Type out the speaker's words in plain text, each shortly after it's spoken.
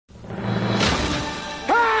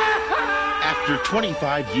After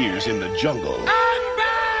 25 years in the jungle,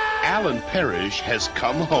 Alan Parrish has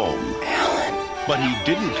come home. Alan. But he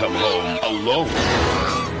didn't come home alone.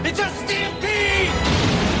 It's a stampede!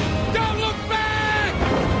 Don't look back!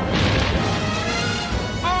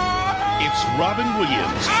 It's Robin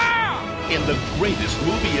Williams in the greatest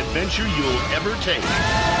movie adventure you'll ever take.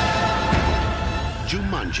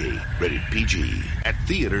 Jumanji, rated PG, at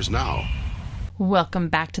theaters now. Welcome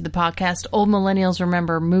back to the podcast, Old Millennials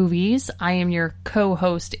Remember Movies. I am your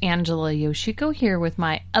co-host, Angela Yoshiko, here with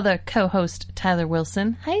my other co-host, Tyler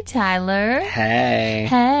Wilson. Hi, Tyler. Hey.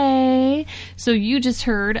 Hey. So you just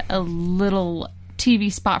heard a little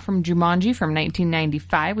TV spot from Jumanji from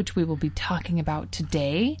 1995, which we will be talking about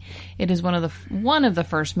today. It is one of the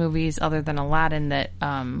first movies, other than Aladdin, that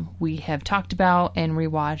we have talked about and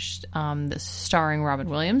rewatched, this starring Robin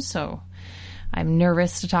Williams. So I'm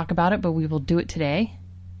nervous to talk about it, but we will do it today.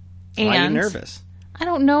 Why are you nervous? I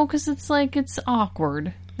don't know, because it's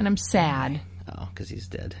awkward, and I'm sad. Oh, because he's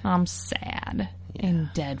dead. I'm sad. Yeah. And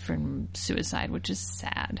dead from suicide, which is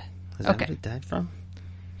sad. Is that what he died from?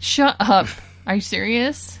 Shut up. Are you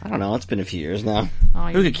serious? I don't know. It's been a few years now. Oh,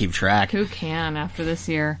 who could keep track? Who can after this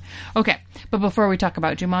year? Okay, but before we talk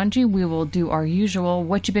about Jumanji, we will do our usual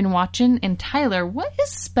What You Been Watching. And Tyler, what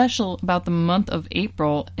is special about the month of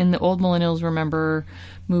April in the Old Millennials Remember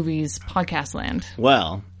Movies podcast land?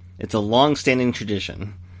 Well, it's a long-standing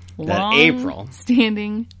tradition that April...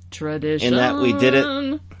 Standing tradition. In that we did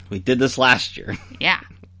it... We did this last year. Yeah,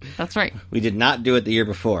 that's right. We did not do it the year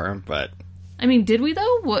before, but... I mean, did we,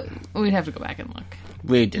 though? What? We'd have to go back and look.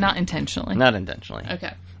 We did. Not intentionally. Not intentionally.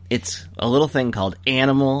 Okay. It's a little thing called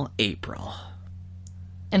Animal April.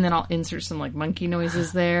 And then I'll insert some, monkey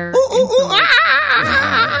noises there.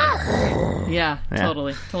 Yeah,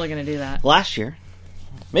 totally. Totally gonna do that. Last year,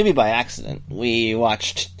 maybe by accident, we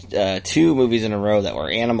watched 2 movies in a row that were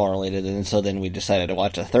animal-related, and so then we decided to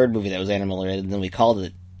watch a third movie that was animal-related, and then we called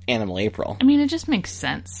it Animal April. I mean, it just makes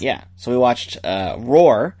sense. Yeah. So we watched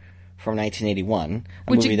Roar from 1981,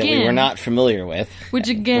 a movie that we were not familiar with. Which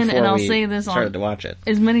again, and I'll say this started to watch it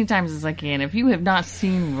as many times as I can, if you have not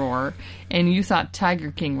seen Roar and you thought Tiger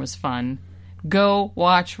King was fun, go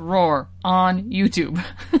watch Roar on YouTube.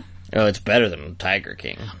 Oh, it's better than Tiger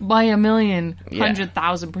King. By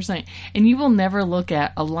 1,100,000%. And you will never look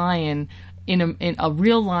at a lion in a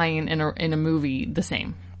real lion in a movie the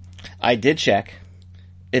same. I did check.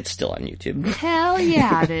 It's still on YouTube. Hell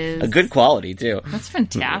yeah, it is. A good quality, too. That's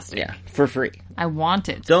fantastic. Yeah, for free. I want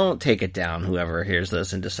it. Don't take it down, whoever hears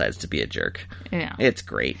this and decides to be a jerk. Yeah. It's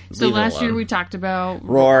great. So last year we talked about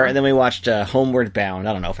Roar, and then we watched Homeward Bound.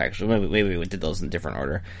 I don't know if actually, maybe we did those in different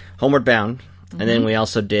order. Homeward Bound, and then we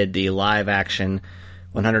also did the live-action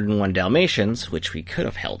 101 Dalmatians, which we could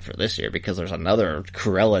have held for this year because there's another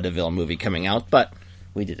Cruella de Vil movie coming out, but...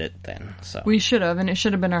 we did it then, so... We should have, and it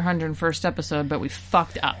should have been our 101st episode, but we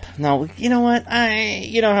fucked up. No, you know what?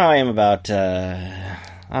 You know how I am about, I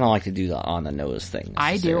don't like to do the on-the-nose thing.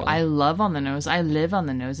 I do. I love on-the-nose. I live on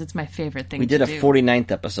the nose. It's my favorite thing to do. We did a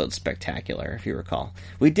 49th episode spectacular, if you recall.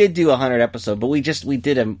 We did do a 100 episode, but we just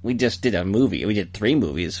did a movie. We did 3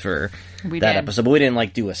 movies for that episode, but we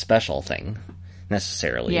didn't, do a special thing.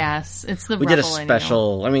 Necessarily. Yes, it's the we rebel did a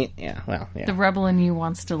special. in you. I mean, yeah. The rebel in you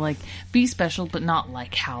wants to be special, but not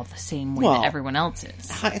how the same way that everyone else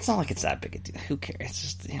is. It's not like it's that big a deal. Who cares? It's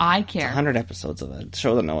just I care. 100 episodes of a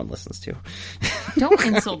show that no one listens to. Don't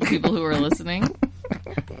insult the people who are listening.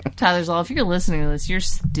 Tyler's all. If you're listening to this, you're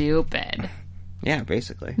stupid. Yeah,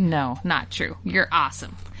 basically. No, not true. You're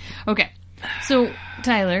awesome. Okay, so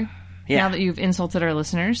Tyler, now that you've insulted our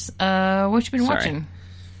listeners, what you been watching?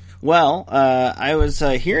 Well, I was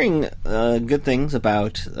hearing good things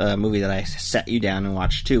about a movie that I sat you down and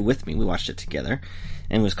watched too with me. We watched it together,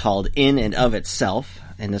 and it was called In and of Itself.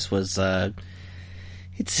 And this was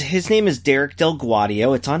his name is Derek Del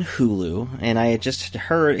Guadio. It's on Hulu, and I had just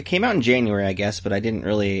heard it came out in January, I guess, but I didn't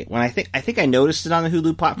really. When I think I noticed it on the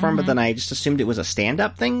Hulu platform, but then I just assumed it was a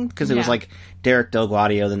stand-up thing because it was Derek Del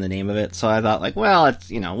Guadio, then the name of it. So I thought well,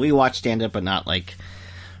 it's we watch stand-up, but not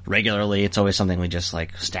regularly. It's always something we just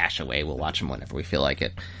stash away. We'll watch them whenever we feel like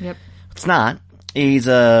it. Yep. It's not. He's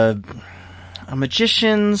a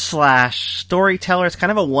magician / storyteller. It's kind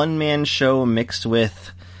of a one-man show mixed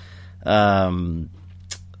with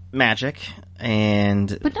magic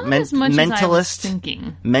and but not as much as I was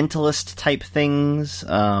thinking. Mentalist type things.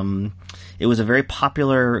 It was a very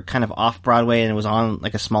popular kind of off-Broadway, and it was on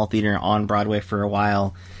a small theater on Broadway for a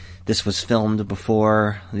while. This was filmed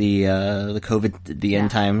before the COVID,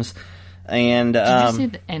 end times. And, did you say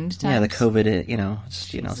the end times? Yeah, the COVID,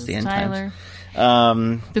 it's the end Tyler. times.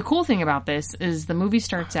 The cool thing about this is the movie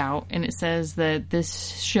starts out and it says that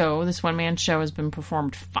this one-man show, has been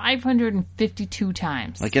performed 552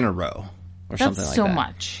 times. Like in a row. Or That's something like so that.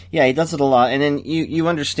 much. Yeah, he does it a lot. And then you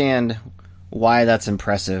understand why that's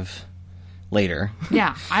impressive later.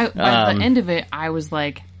 Yeah. By the end of it, I was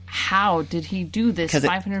like, how did he do this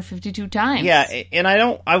 552 times? Yeah, and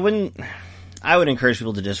I would encourage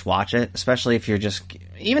people to just watch it, especially if you're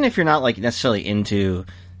even if you're not like necessarily into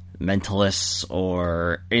mentalists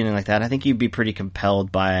or anything like that. I think you'd be pretty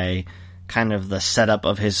compelled by kind of the setup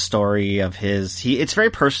of his story, it's very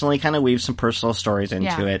personal. He kind of weaves some personal stories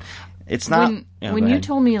into it. It's not when you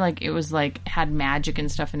told me like it was like had magic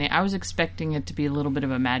and stuff in it, I was expecting it to be a little bit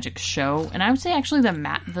of a magic show, and I would say actually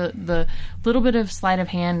the little bit of sleight of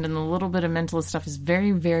hand and the little bit of mentalist stuff is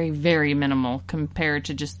very, very, very minimal compared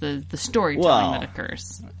to just the storytelling that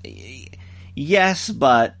occurs. Yes,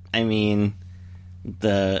 but I mean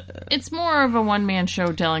it's more of a one-man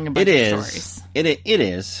show telling a bunch of stories. It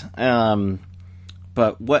is.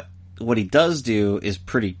 But what he does do is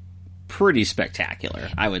pretty spectacular,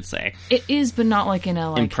 I would say. It is, but not like in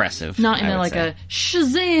a impressive. Not in a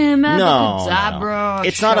Shazam, Abracadabra. No.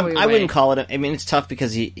 It's not. I wouldn't call it. I mean, it's tough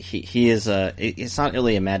because he is a. It's not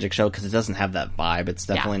really a magic show because it doesn't have that vibe. It's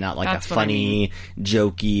definitely not like a funny,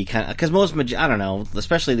 jokey kind of. Because most I don't know,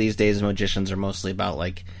 especially these days, magicians are mostly about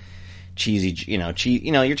like cheesy.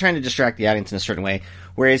 You're trying to distract the audience in a certain way,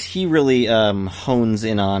 whereas he really hones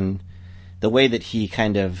in on the way that he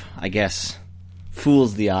kind of, I guess,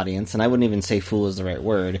 fools the audience, and I wouldn't even say fool is the right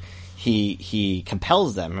word. He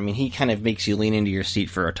compels them. I mean, he kind of makes you lean into your seat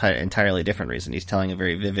for an entirely different reason. He's telling a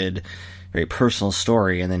very vivid, very personal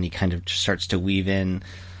story, and then he kind of starts to weave in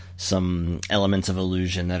some elements of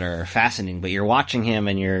illusion that are fascinating. But you're watching him,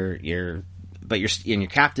 and you're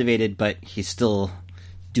captivated, but he's still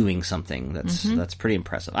doing something that's pretty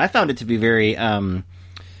impressive. I found it to be very.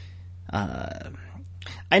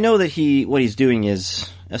 I know that what he's doing is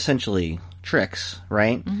essentially tricks,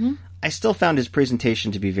 right? Mm-hmm. I still found his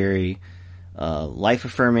presentation to be very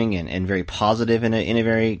life-affirming and very positive in a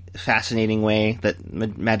very fascinating way that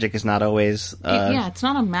magic is not always... it's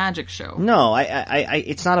not a magic show. No,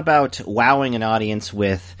 it's not about wowing an audience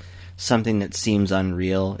with something that seems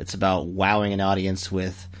unreal. It's about wowing an audience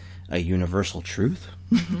with a universal truth.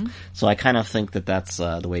 Mm-hmm. So I kind of think that's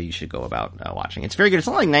the way you should go about watching. It's very good. It's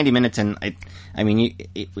only like 90 minutes, and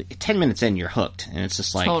 10 minutes in, you're hooked, and it's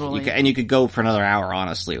just like totally. You could go for another hour,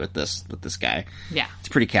 honestly, with this guy. Yeah, it's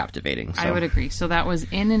pretty captivating. So. I would agree. So that was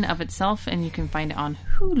In and of Itself, and you can find it on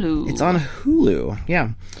Hulu. It's on Hulu. Yeah.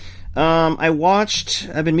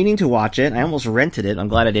 I've been meaning to watch it. I almost rented it. I'm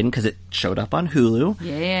glad I didn't because it showed up on Hulu.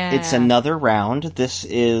 Yeah. It's Another Round. This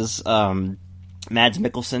is Mads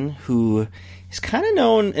Mikkelsen, who is kind of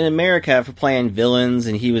known in America for playing villains,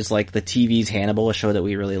 and he was like the TV's Hannibal, a show that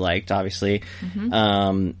we really liked, obviously.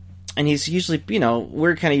 Mm-hmm. And he's usually,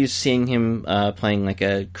 we're kind of used to seeing him playing like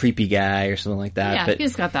a creepy guy or something like that. Yeah, but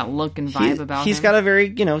he's got that look and vibe about him. He's got a very,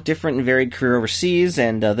 different and varied career overseas,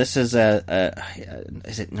 and this is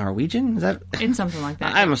is it Norwegian? Is that? It's something like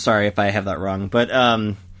that. I'm sorry if I have that wrong, but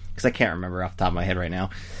because I can't remember off the top of my head right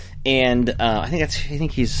now. And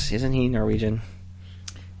isn't he Norwegian?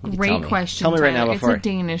 Great question. Tell me right now before. It's a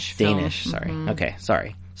Danish film. Danish, sorry. Mm-hmm. Okay,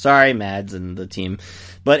 sorry. Sorry, Mads and the team.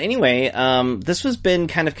 But anyway, this has been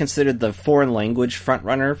kind of considered the foreign language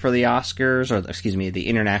frontrunner for the Oscars, or excuse me, the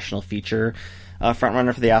international feature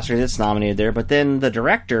frontrunner for the Oscars. It's nominated there. But then the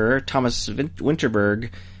director, Thomas Winterberg,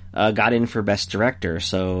 got in for Best Director.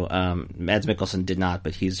 So Mads Mikkelsen did not,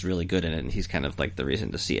 but he's really good in it, and he's kind of like the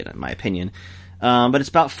reason to see it, in my opinion. But it's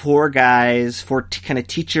about four kind of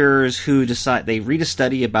teachers who they read a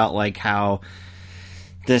study about like how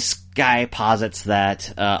this guy posits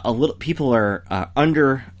that people are not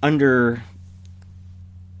under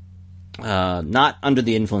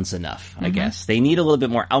the influence enough, I guess. They need a little bit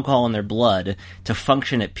more alcohol in their blood to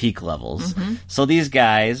function at peak levels. Mm-hmm. So these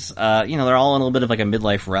guys, they're all in a little bit of like a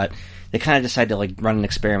midlife rut. They kind of decide to like run an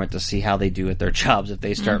experiment to see how they do at their jobs if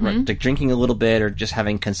they start drinking a little bit or just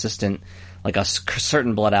having consistent, like a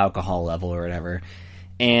certain blood alcohol level or whatever.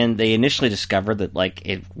 And they initially discovered that like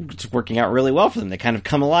it's working out really well for them. They kind of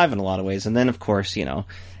come alive in a lot of ways. And then, of course,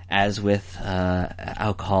 as with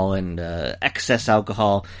alcohol and excess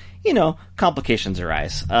alcohol, complications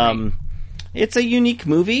arise. Right. It's a unique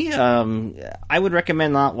movie. I would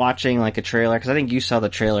recommend not watching like a trailer, because I think you saw the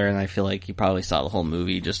trailer, and I feel like you probably saw the whole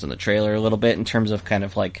movie just in the trailer a little bit in terms of kind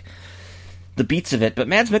of like the beats of it. But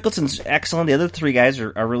Mads Mikkelsen's excellent. The other three guys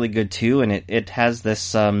are really good too, and it has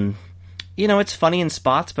this... it's funny in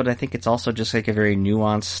spots, but I think it's also just like a very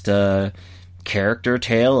nuanced character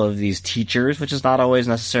tale of these teachers, which is not always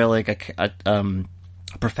necessarily like a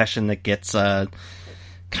profession that gets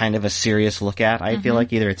kind of a serious look at. I feel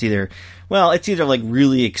like it's either like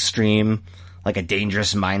really extreme, like a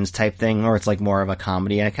Dangerous Minds type thing, or it's like more of a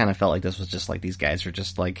comedy. I kind of felt like this was just like these guys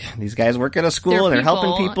work at a school and they're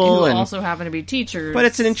helping people who and also happen to be teachers. But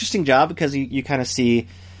it's an interesting job because you kind of see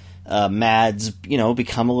Mads,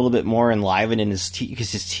 become a little bit more enlivened in his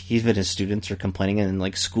because even his students are complaining, and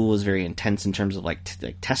like school is very intense in terms of like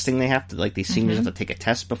testing. They have to like these seniors have to take a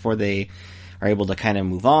test before they are able to kind of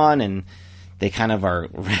move on, and they kind of are.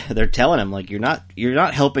 They're telling him like you're not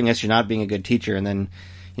helping us. You're not being a good teacher, and then.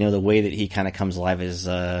 The way that he kind of comes alive is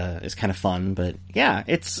kind of fun, but yeah,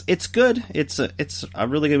 it's good. It's a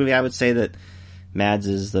really good movie. I would say that Mads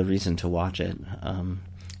is the reason to watch it.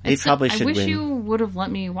 They probably should win. I wish you would have let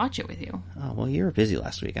me watch it with you. Oh, well, you were busy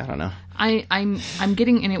last week. I don't know. I'm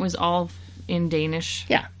getting, and it was all in Danish.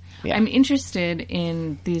 Yeah. I'm interested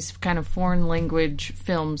in these kind of foreign language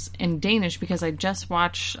films in Danish because I just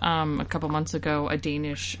watched a couple months ago a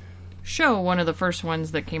Danish show, one of the first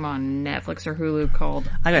ones that came on Netflix or Hulu called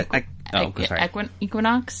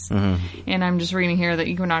Equinox. And I'm just reading here that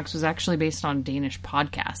Equinox was actually based on a Danish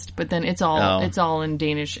podcast, but then it's all in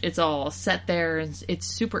Danish. It's all set there. It's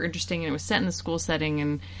super interesting, and it was set in the school setting,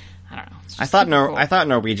 and I don't know. I thought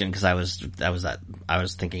Norwegian because I was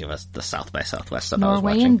thinking of the South by Southwest stuff. Norway I was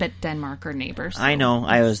watching. and Denmark are neighbors. I know.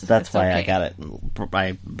 That's why I got it.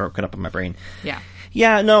 I broke it up in my brain. Yeah.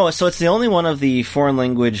 Yeah, no, so it's the only one of the foreign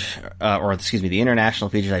language, the international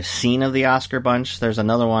features I've seen of the Oscar bunch. There's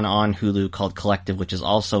another one on Hulu called Collective, which is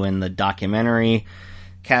also in the documentary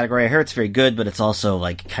category. I heard it's very good, but it's also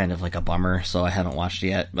like kind of like a bummer, so I haven't watched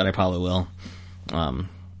it yet, but I probably will. I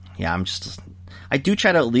do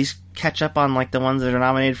try to at least catch up on like the ones that are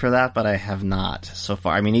nominated for that, but I have not so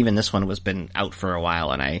far. I mean, even this one was been out for a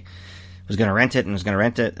while, and I was going to rent it,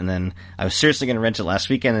 and then I was seriously going to rent it last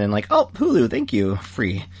weekend, and then like, oh, Hulu, thank you,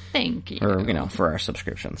 free. Thank you. Or, for our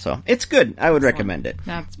subscription. So, it's good. I would recommend it.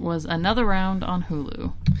 That was another round on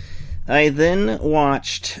Hulu. I then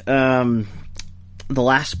watched The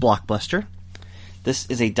Last Blockbuster. This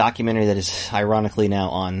is a documentary that is ironically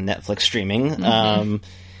now on Netflix streaming, and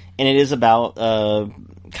it is about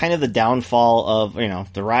kind of the downfall of,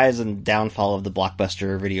 the rise and downfall of the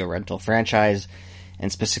Blockbuster video rental franchise, and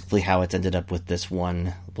specifically how it's ended up with this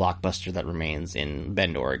one Blockbuster that remains in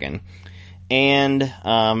Bend, Oregon. And,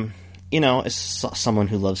 as someone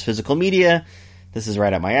who loves physical media, this is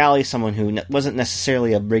right up my alley. Someone who wasn't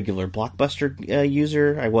necessarily a regular Blockbuster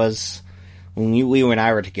user. I was when you and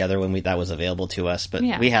I were together when that was available to us, but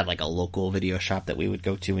we had like a local video shop that we would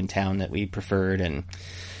go to in town that we preferred, and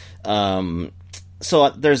so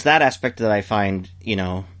there's that aspect that I find,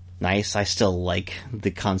 nice. I still like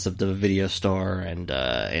the concept of a video store and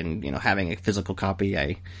having a physical copy.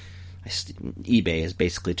 eBay has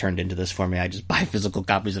basically turned into this for me. I just buy physical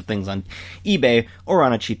copies of things on eBay or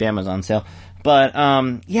on a cheap Amazon sale. But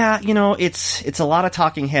it's a lot of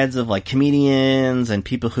talking heads of like comedians and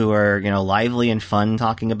people who are lively and fun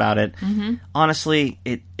talking about it. Honestly,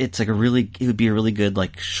 it's like it would be a really good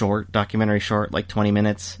like documentary short, like 20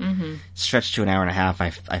 minutes, stretched to an hour and a half.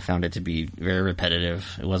 I found it to be very repetitive.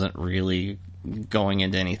 It wasn't really going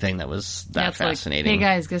into anything that was that fascinating. Like, hey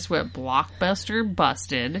guys, guess what? Blockbuster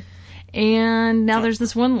busted. And now there's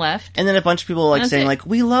this one left. And then a bunch of people like saying like,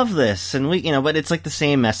 we love this. And but it's like the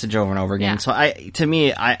same message over and over again. Yeah. So I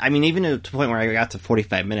mean, even to the point where I got to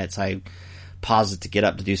 45 minutes, I paused it to get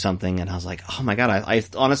up to do something. And I was like, oh my God. I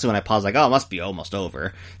honestly, when I paused, like, oh, it must be almost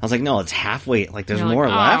over. I was like, no, it's halfway. Like there's more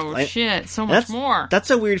left. Oh shit. So much more. That's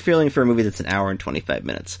a weird feeling for a movie that's an hour and 25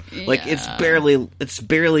 minutes. Yeah. Like it's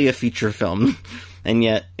barely a feature film. And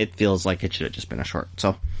yet it feels like it should have just been a short.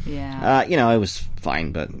 So, it was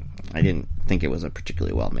fine, but I didn't think it was a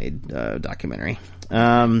particularly well-made documentary.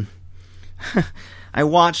 I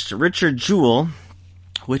watched Richard Jewell,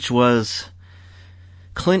 which was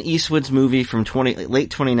Clint Eastwood's movie from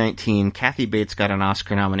late 2019. Kathy Bates got an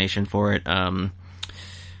Oscar nomination for it.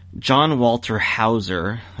 John Walter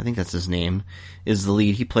Hauser, I think that's his name, is the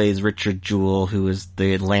lead. He plays Richard Jewell, who is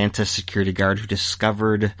the Atlanta security guard who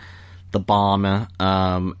discovered the bomb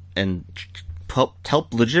and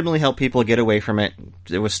legitimately help people get away from it.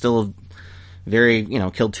 It was still very,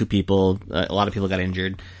 killed 2 people. A lot of people got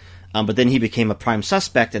injured. But then he became a prime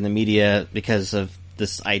suspect in the media because of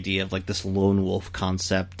this idea of like this lone wolf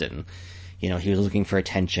concept, and he was looking for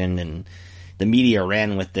attention, and the media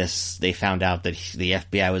ran with this. They found out that the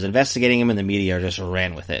FBI was investigating him, and the media just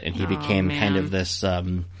ran with it, and he became kind of this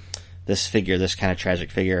this figure, this kind of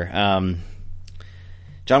tragic figure.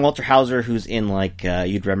 John Walter Hauser, who's in, like,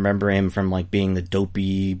 you'd remember him from, like, being the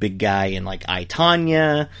dopey big guy in, like, I,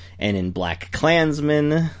 Tonya, and in Black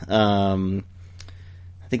Klansman. I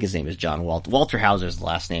think his name is John Walter Hauser's the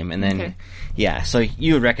last name. And then, yeah, so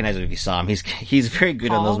you would recognize him if you saw him. He's very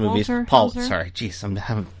good in those movies. Sorry, jeez, I'm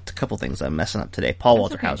having a couple things I'm messing up today.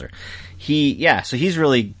 Walter Hauser. So he's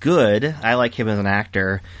really good. I like him as an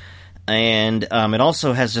actor. And it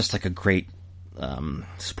also has just, like, a great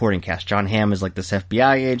supporting cast. John Hamm is like this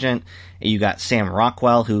FBI agent. You got Sam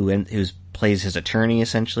Rockwell, who plays his attorney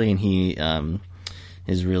essentially, and he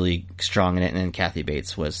is really strong in it. And then Kathy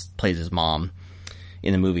Bates plays his mom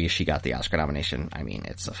in the movie. She got the Oscar nomination. I mean,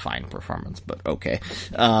 it's a fine performance, but okay.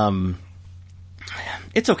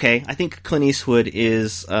 It's okay. I think Clint Eastwood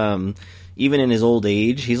is even in his old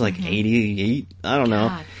age, he's like 88. I don't know.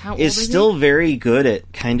 How old is is still he? very good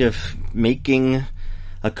at kind of making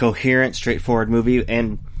a coherent, straightforward movie.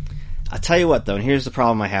 And I'll tell you what, though, and here's the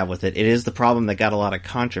problem I have with it. It is the problem that got a lot of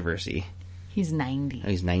controversy. He's 90. Oh,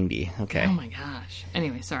 he's 90. Okay. Oh my gosh.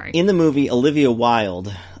 Anyway, sorry. In the movie, Olivia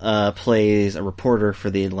Wilde plays a reporter for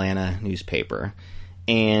the Atlanta newspaper.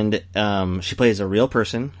 And she plays a real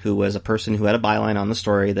person who was a person who had a byline on the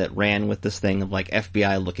story that ran with this thing of, like,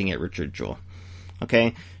 FBI looking at Richard Jewell.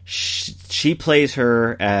 Okay? She plays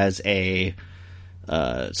her as a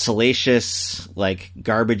salacious, like,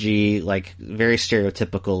 garbagey, like, very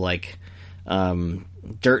stereotypical, like,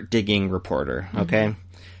 dirt digging reporter. Okay?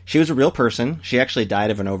 She was a real person. She actually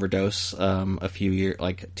died of an overdose a few years,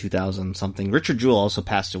 like 2000 something. Richard Jewell also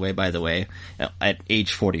passed away, by the way, at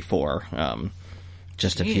age 44.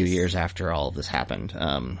 Just a few years after all of this happened.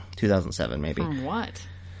 2007 maybe. From what?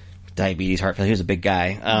 Diabetes, heart failure. He was a big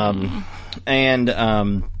guy. In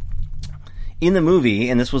the movie,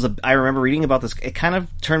 and I remember reading about this, it kind of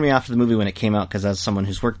turned me off of the movie when it came out, because as someone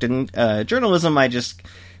who's worked in journalism, I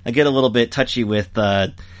get a little bit touchy with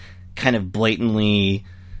kind of blatantly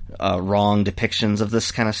wrong depictions of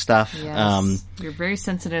this kind of stuff. Yes. You're very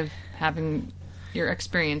sensitive having your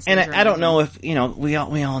experience. And I don't know if, we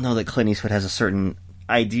all know that Clint Eastwood has a certain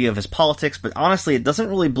idea of his politics, but honestly, it doesn't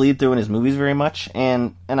really bleed through in his movies very much,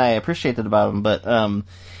 and I appreciate that about him, but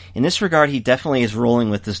in this regard, he definitely is rolling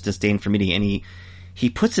with this disdain for media, and he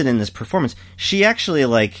puts it in this performance. She actually,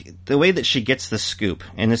 like, the way that she gets the scoop,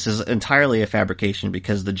 and this is entirely a fabrication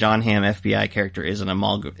because the John Hamm FBI character is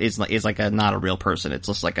like not a real person. It's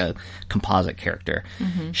just like a composite character.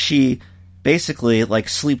 She basically, like,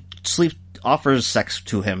 sleep offers sex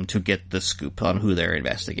to him to get the scoop on who they're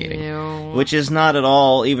investigating. Ew. Which is not at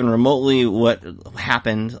all even remotely what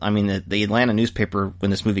happened. I mean, the Atlanta newspaper, when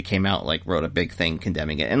this movie came out, like, wrote a big thing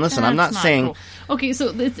condemning it. And listen, I'm not saying... Cool. Okay,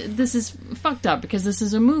 so this is fucked up, because this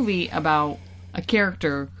is a movie about a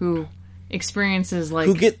character who experiences, like...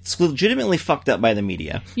 Who gets legitimately fucked up by the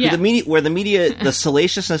media. Yeah. Where the media, the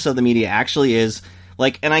salaciousness of the media actually is...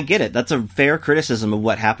 Like, and I get it. That's a fair criticism of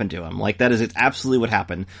what happened to him. Like, that is absolutely what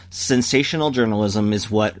happened. Sensational journalism is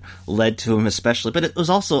what led to him, especially. But it was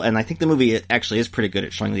also, and I think the movie actually is pretty good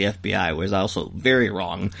at showing the FBI was also very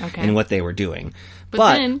wrong in what they were doing.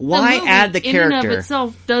 But then why the movie, add the character? In and of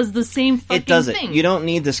itself, does the same fucking it doesn't. thing. You don't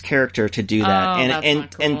need this character to do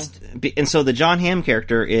that. And so the John Hamm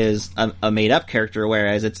character is a made up character,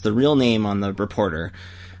 whereas it's the real name on the reporter.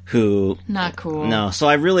 Who not cool. No, so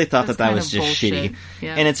I really thought That's that was just bullshit. shitty.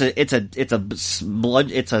 Yeah. And it's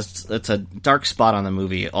a dark spot on the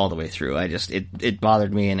movie all the way through. It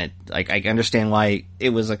bothered me, and I understand why it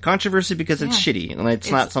was a controversy because it's shitty and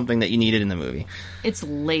it's not something that you needed in the movie. It's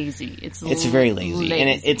lazy. It's very lazy.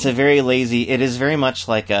 And it's a very lazy. It is very much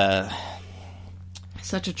like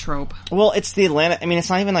such a trope. Well, it's the Atlanta. I mean, it's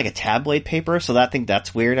not even like a tabloid paper, so I think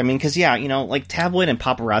that's weird. I mean, because like tabloid and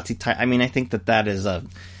paparazzi type. I mean, I think that is a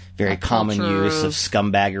very common use of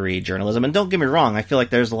scumbaggery journalism. And don't get me wrong, I feel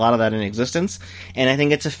like there's a lot of that in existence, and I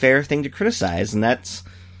think it's a fair thing to criticize, and that's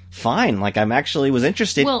fine. Like, I'm actually was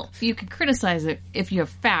interested. Well, you can criticize it if you have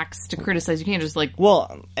facts to criticize. You can't just like...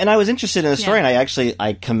 Well, and I was interested in the story, and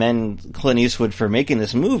I commend Clint Eastwood for making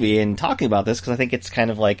this movie and talking about this, because I think it's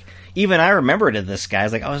kind of like, even I remembered of this guy. I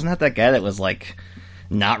was like, oh, isn't that guy that was like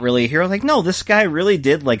not really a hero? Like, no, this guy really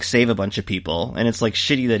did like save a bunch of people, and it's like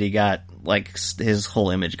shitty that he got like his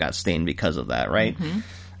whole image got stained because of that, right?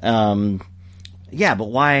 Yeah, but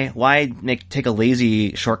why take a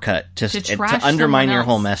lazy shortcut to undermine your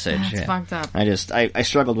whole message? That's fucked up. I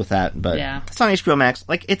struggled with that, but yeah. It's on HBO Max.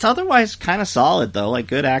 Like, it's otherwise kind of solid though, like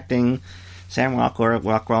good acting. Sam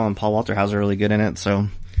Rockwell and Paul Walter Hauser are really good in it, so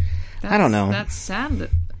I don't know. That's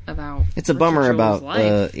sad about. It's a bummer about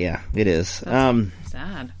life. Yeah, it is. That's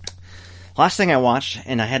sad. Last thing I watched,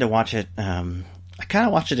 and I had to watch it. I kind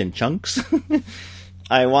of watched it in chunks.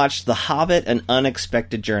 I watched The Hobbit: An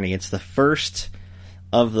Unexpected Journey. It's the first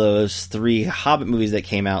of those 3 Hobbit movies that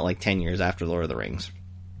came out like 10 years after Lord of the Rings.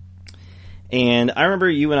 And I remember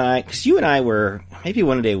you and I were, maybe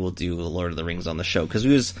one day we'll do Lord of the Rings on the show, because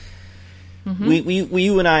you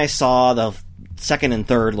and I saw the second and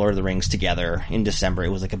third Lord of the Rings together in December. It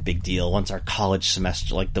was like a big deal. Once our college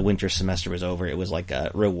semester, like the winter semester was over, it was like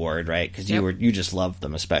a reward, right? Because you just loved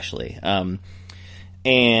them especially. I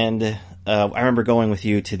remember going with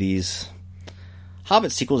you to these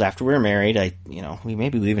Hobbit sequels after we were married. We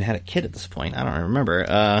even had a kid at this point. I don't remember.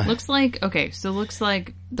 Looks like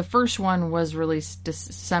the first one was released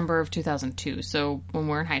December of 2002. So when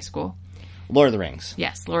we're in high school. Lord of the Rings.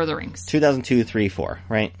 Yes, Lord of the Rings. 2002, 3, 4,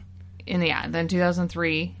 right? Then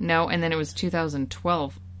 2003. No, and then it was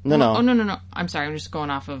 2012. No. Oh, no. I'm sorry. I'm just going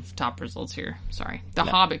off of top results here. Sorry. The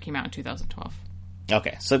Hobbit came out in 2012.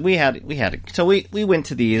 Okay, so we went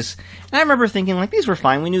to these, and I remember thinking, like, these were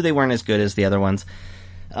fine. We knew they weren't as good as the other ones.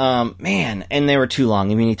 And they were too long.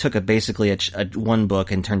 I mean, he took basically one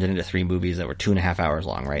book and turned it into 3 movies that were 2.5 hours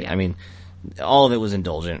long, right? Yeah. I mean, all of it was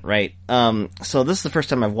indulgent, right? So this is the first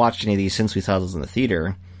time I've watched any of these since we saw those in the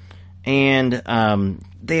theater. And,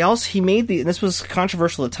 he made and this was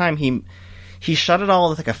controversial at the time, he shot it all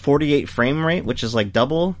with like a 48 frame rate, which is like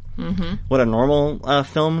double what a normal,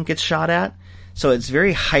 film gets shot at. So it's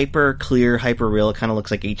very hyper clear, hyper real. It kind of looks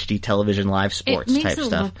like HD television live sports type stuff. It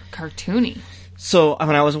makes it look cartoony. So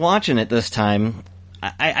when I was watching it this time,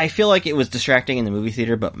 I feel like it was distracting in the movie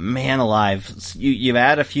theater, but man alive, you've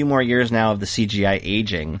had a few more years now of the CGI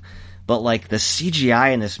aging, but like the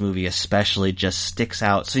CGI in this movie especially just sticks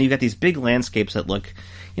out. So you've got these big landscapes that look,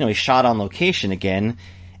 he's shot on location again,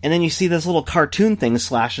 and then you see this little cartoon thing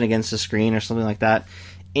slashing against the screen or something like that.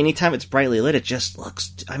 Anytime it's brightly lit, it just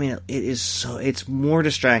looks, it's more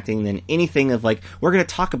distracting than anything of, like, we're going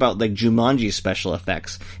to talk about, like, Jumanji special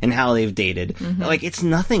effects and how they've dated. Mm-hmm. Like, it's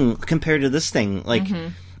nothing compared to this thing. Like,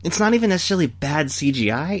 it's not even necessarily bad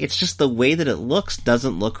CGI. It's just the way that it looks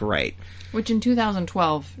doesn't look right. Which in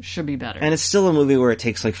 2012 should be better. And it's still a movie where it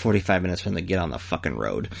takes, like, 45 minutes for them to get on the fucking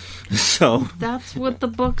road. So. That's what the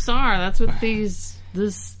books are. That's what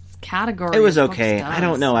this category. It was okay. I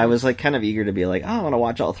don't know. I was like kind of eager to be like, I want to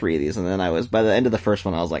watch all 3 of these, and then by the end of the first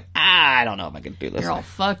one, I was like, I don't know if I can do this. You're all,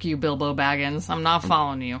 fuck you, Bilbo Baggins. I'm not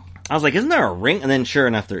following you. I was like, isn't there a ring? And then sure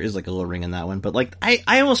enough, there is like a little ring in that one. But like,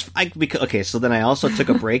 so then I also took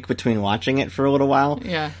a break between watching it for a little while.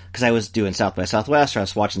 Yeah. Because I was doing South by Southwest, or I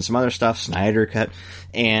was watching some other stuff, Snyder Cut.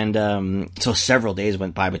 And so several days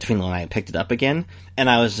went by between when I picked it up again. And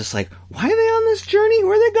I was just like, why are they on this journey?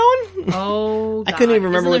 Where are they going? Oh, God. I couldn't even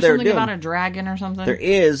remember what they were doing. Isn't there something about a dragon or something? There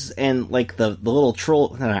is, and like the little troll,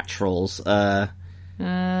 they're not trolls, they're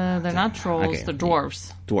not trolls, okay. They're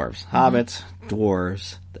dwarves. Dwarves. Hobbits,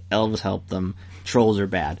 dwarves, the elves help them, trolls are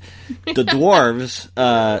bad. The dwarves,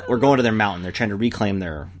 were going to their mountain, they're trying to reclaim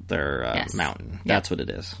their yes. mountain. Yep. That's what it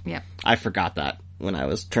is. Yep. I forgot that when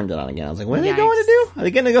I turned it on again. I was like, what are they going to do? Are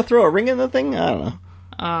they going to go throw a ring in the thing? I don't know.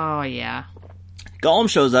 Oh, yeah. Gollum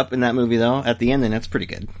shows up in that movie, though, at the end, and that's pretty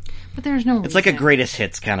good. But there's no reason. It's like a greatest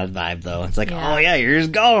hits kind of vibe, though. It's like, oh yeah, here's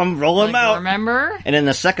Gollum, roll him out. Remember? And then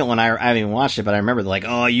the second one, I haven't even watched it, but I remember, like,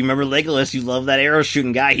 oh, you remember Legolas? You love that arrow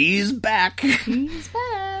shooting guy. He's back. He's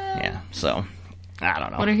back. Yeah, so, I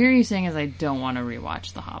don't know. What I hear you saying is I don't want to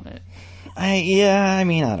rewatch The Hobbit. I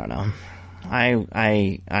don't know.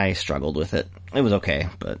 I struggled with it. It was okay,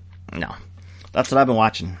 but no. That's what I've been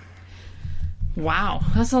watching. Wow,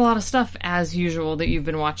 that's a lot of stuff, as usual, that you've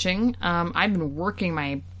been watching. I've been working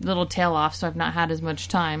my little tail off, so I've not had as much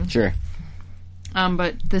time. Sure.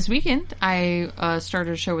 But this weekend, I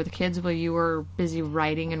started a show with the kids while you were busy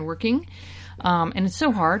writing and working. And it's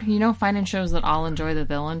so hard, finding shows that I'll enjoy, that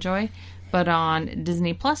they'll enjoy. But on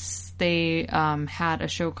Disney Plus, they had a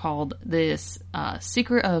show called this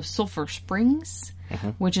Secret of Sulphur Springs,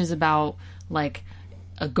 which is about, like,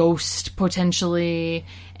 a ghost potentially,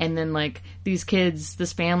 and then like these kids,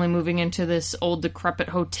 this family moving into this old decrepit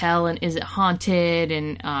hotel, and is it haunted?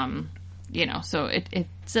 And so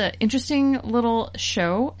it's an interesting little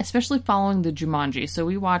show, especially following the Jumanji. So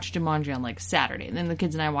we watched Jumanji on like Saturday, and then the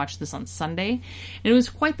kids and I watched this on Sunday, and it was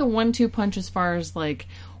quite the 1-2 punch as far as like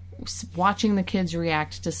watching the kids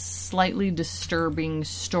react to slightly disturbing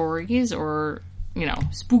stories or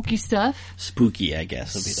spooky stuff. Spooky, I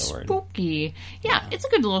guess, would be the word. Spooky. Yeah, it's a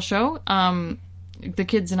good little show. The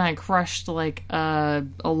kids and I crushed,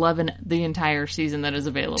 11 the entire season that is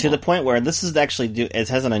available. To the point where this is actually, it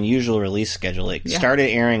has an unusual release schedule. It started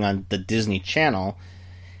airing on the Disney Channel,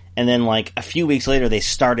 And then, like, a few weeks later, they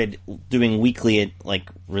started doing weekly, like,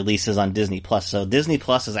 releases on Disney Plus. So Disney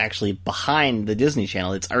Plus is actually behind the Disney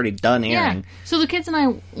Channel. It's already done airing. Yeah. So the kids and I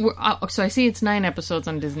were, so I see it's 9 episodes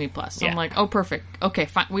on Disney Plus. So Yeah. I'm like, oh, perfect. Okay,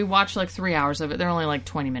 fine. We watched like 3 hours of it. They're only like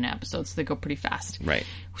 20-minute episodes, so they go pretty fast. Right.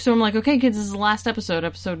 So I'm like, okay, kids, this is the last episode,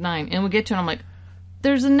 episode 9. And we get to it, and I'm like,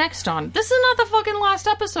 there's a next on. This is not the fucking last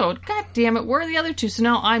episode. God damn it, where are the other 2? So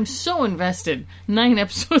now I'm so invested. 9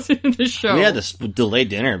 episodes into the show. We had to delay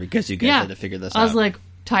dinner because you guys had to figure this out. I was like,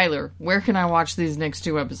 Tyler, where can I watch these next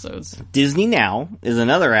 2 episodes? Disney Now is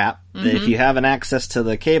another app that Mm-hmm. if you have an access to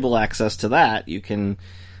the cable access to that, you can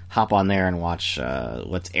hop on there and watch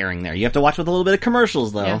what's airing there. You have to watch with a little bit of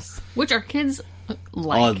commercials, though. Yes. Which our kids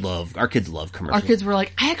like. Our kids love commercials. Our kids were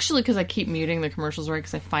like, I actually, because I keep muting the commercials, right?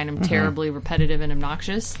 Because I find them terribly repetitive and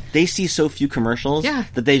obnoxious. They see so few commercials Yeah.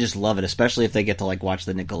 that they just love it, especially if they get to like watch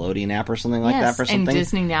the Nickelodeon app or something like that for something. And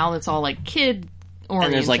Disney Now, that's all like kid oriented.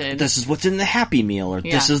 And there's like, this is what's in the Happy Meal, or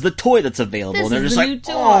this Yeah. is the toy that's available. This and they're is just the like, new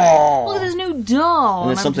toy. oh. Look at this new doll.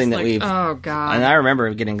 And it's I'm something just that like, we've. Oh god. And I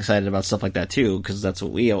remember getting excited about stuff like that too, because that's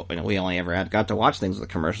what we only ever got to watch things with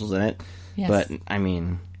commercials in it. Yes. But I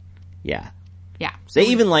mean, yeah. Yeah. They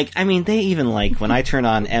even like when I turn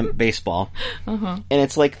on baseball, and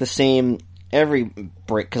it's like the same every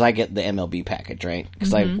break, because I get the MLB package, right?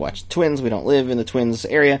 Because I watch Twins. We don't live in the Twins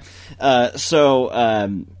area,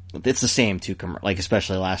 so it's the same 2 like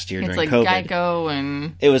especially last year It's during like COVID. Geico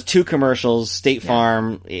and It was 2 commercials, State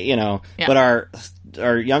Farm, Yeah. But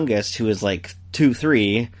our youngest, who is like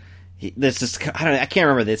 2-3. This is I can't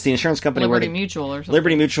remember. It's the insurance company Liberty where Mutual or something.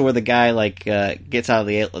 Liberty Mutual, where the guy like gets out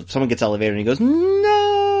of someone gets out of the elevator and he goes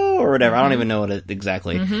no or whatever. I don't even know what it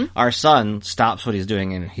exactly. Our son stops what he's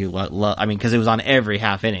doing and he because it was on every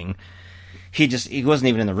half inning. He wasn't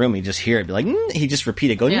even in the room. He just hear it be like he just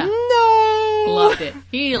repeated go no. Loved it.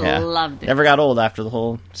 He Yeah. loved it. Never got old after the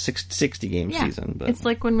whole 60 game season. But It's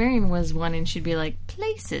like when Marion was 1 and she'd be like,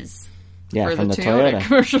 places. yeah, For from the the Toyota Toyota.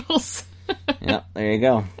 commercials. Yeah, there you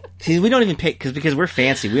go. See, we don't even pay because we're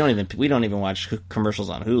fancy. We don't even watch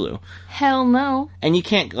commercials on Hulu, Hell no. and you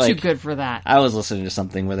can't like. Too good for that. I was listening to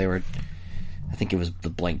something where they were, I think it was the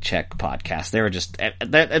Blank Check podcast. They were just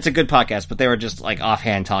it's a good podcast, but they were just like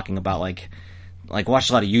offhand talking about like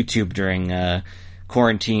watched a lot of YouTube during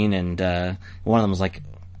quarantine, and one of them was like,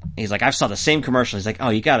 he's like, I saw the same commercial. He's like, oh,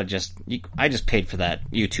 I just paid for that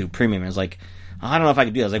YouTube Premium. And it's like, I don't know if I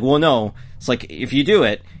could do that. I was like, well, no. It's like, if you do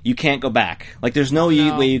it, you can't go back. Like, there's no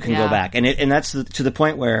way you can go back. And that's to the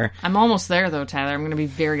point where... I'm almost there, though, Tyler. I'm going to be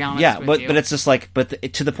very honest Yeah, with you. but it's just like...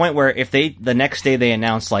 to the point where if the next day they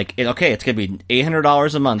announce, like, okay, it's going to be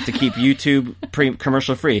 $800 a month to keep YouTube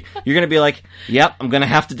commercial free, you're going to be like, yep, I'm going to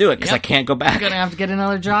have to do it because I can't go back. I'm going to have to get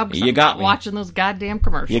another job. You got me. Watching those goddamn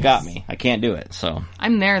commercials. You got me. I can't do it, so...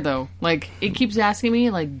 I'm there, though. Like, it keeps asking me,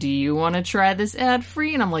 like, do you want to try this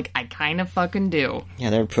ad-free? And I'm like, I kind of fucking do. Yeah,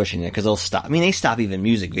 they're pushing it because they'll stop. I mean, they stop even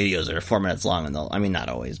music videos that are 4 minutes long, and not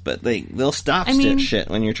always, but they'll stop shit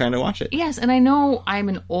when you're trying to watch it. Yes, and I know I'm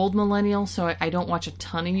an old millennial, so I don't watch a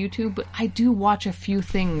ton of YouTube, but I do watch a few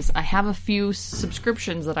things. I have a few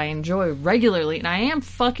subscriptions that I enjoy regularly, and I am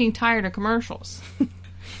fucking tired of commercials.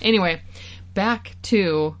 Anyway, back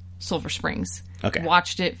to Sulphur Springs. Okay.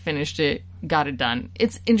 Watched it, finished it, got it done.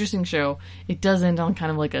 It's an interesting show. It does end on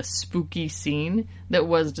kind of like a spooky scene that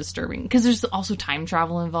was disturbing. Because there's also time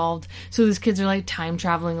travel involved. So these kids are like time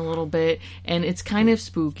traveling a little bit. And it's kind of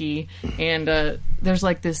spooky. And there's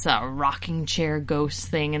like this rocking chair ghost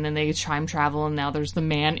thing. And then they time travel. And now there's the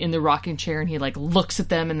man in the rocking chair. And he like looks at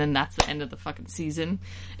them. And then that's the end of the fucking season.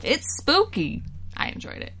 It's spooky. I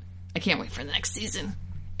enjoyed it. I can't wait for the next season.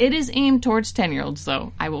 It is aimed towards 10-year-olds,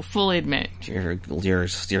 though. I will fully admit.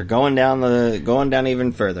 You're going down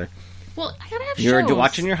even further. Well, I gotta have You're shows.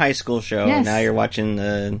 watching your high school show. Yes. Now you're watching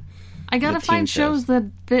the. I gotta the find teen shows. shows that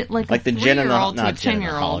fit like Like a the Jen and the 3-year-old to a not Jen and the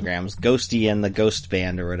 10-year-old. holograms, Ghosty and the Ghost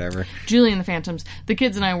Band or whatever. Julie and the Phantoms. The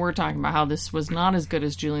kids and I were talking about how this was not as good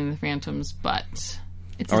as Julie and the Phantoms, but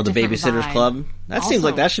it's Or a the different Babysitters vibe. Club. That seems Also-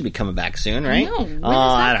 like that should be coming back soon, right? know. When is that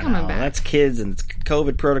I don't coming know. back? That's kids and it's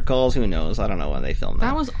COVID protocols. Who knows? I don't know when they film that.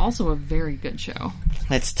 That was also a very good show.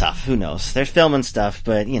 It's tough. Who knows? They're filming stuff,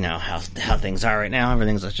 but you know how things are right now.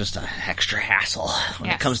 Everything's just an extra hassle when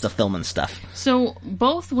it Yes. comes to filming stuff. So,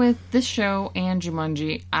 both with this show and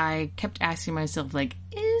Jumanji, I kept asking myself, like,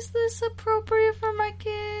 is this appropriate for my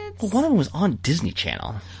kids? Well, one of them was on Disney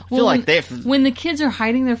Channel. I feel Well, like when the kids are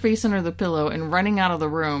hiding their face under the pillow and running out of the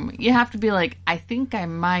room, you have to be like, I think I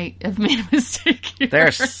might have made a mistake here.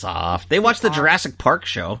 they're soft. They watched the Jurassic Park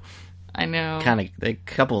show. I know. A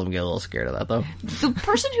couple of them get a little scared of that, though. The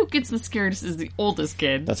person who gets the scaredest is the oldest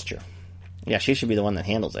kid. That's true. Yeah, she should be the one that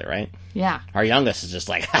handles it, right? Yeah. Our youngest is just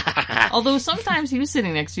like, Although sometimes he was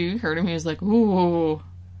sitting next to you, you heard him, he was like, ooh,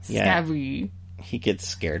 Yeah. scabby. he gets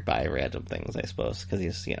scared by random things, I suppose, because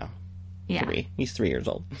he's, Yeah. 3. He's 3 years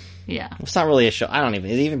old. Yeah. It's not really a show. Is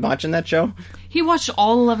he even watching that show? He watched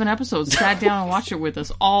all 11 episodes, sat down and watched it with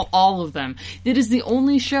us, all of them. It is the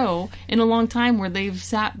only show in a long time where they've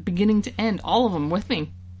sat beginning to end, all of them with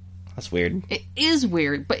me. That's weird. It is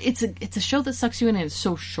weird, but it's a show that sucks you in and it's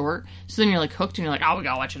so short. So then you're like hooked and you're like, oh, we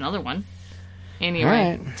gotta watch another one.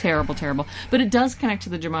 Anyway, Right. terrible. But it does connect to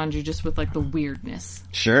the Jumanji just with like the weirdness.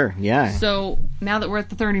 Sure, yeah. So now that we're at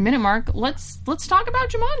the 30-minute mark, let's talk about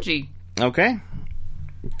Jumanji. Okay.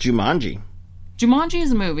 Jumanji. Jumanji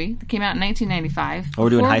is a movie that came out in 1995. Oh, we're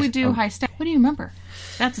doing Before high- we do oh. high step, what do you remember?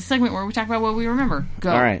 That's a segment where we talk about what we remember.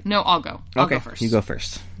 Go. All right. No, I'll go. I'll Okay, go first. you go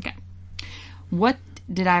first. Okay. What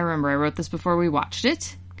did I remember? I wrote this before we watched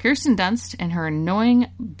it. Kirsten Dunst and her annoying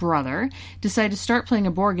brother decide to start playing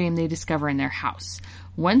a board game they discover in their house.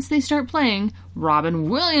 Once they start playing, Robin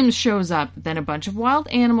Williams shows up, then a bunch of wild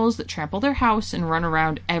animals that trample their house and run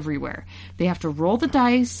around everywhere. They have to roll the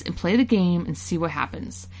dice and play the game and see what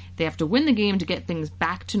happens. They have to win the game to get things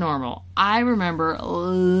back to normal. I remember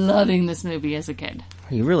loving this movie as a kid.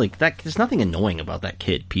 There's nothing annoying about that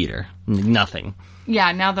kid, Peter. Nothing.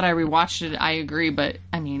 Yeah, now that I rewatched it, I agree, but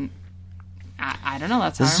I mean, I don't know.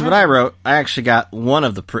 That's how This is I what I wrote. I actually got one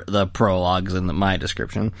of the prologues in my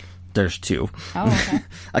description. There's 2. Oh, okay.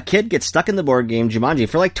 A kid gets stuck in the board game Jumanji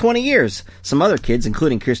for like 20 years. Some other kids,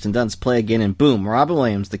 including Kirsten Dunst, play again, and boom, Robin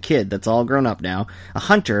Williams, the kid that's all grown up now, a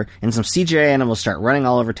hunter, and some CGI animals start running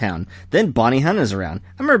all over town. Then Bonnie Hunt is around.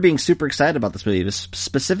 I remember being super excited about this movie,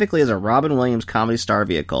 specifically as a Robin Williams comedy star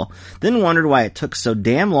vehicle. Then wondered why it took so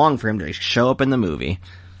damn long for him to show up in the movie.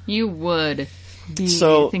 You would be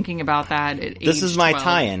So, thinking about that at This age is my 12.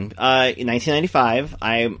 tie-in. In 1995,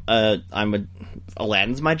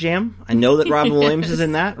 Aladdin's my jam. I know that Robin Williams is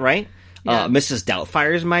in that, right? Yeah. Mrs.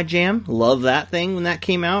 Doubtfire is my jam. Love that thing when that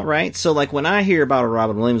came out, right? So, like, when I hear about a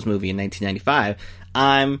Robin Williams movie in 1995,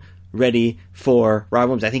 I'm ready for Robin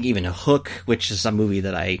Williams. I think even Hook, which is a movie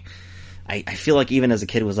that I feel like even as a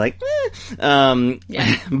kid was like,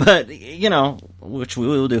 Yeah. but, which we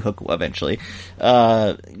will do Hook eventually.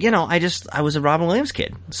 I was a Robin Williams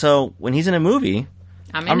kid. So, when he's in a movie,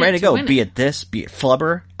 I'm ready to go. Be it this, be it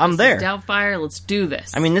Flubber, I'm there. Doubtfire, let's do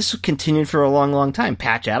this. I mean, this continued for a long, long time.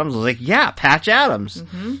 Patch Adams was like, yeah, Patch Adams.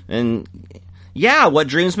 Mm-hmm. And, yeah, What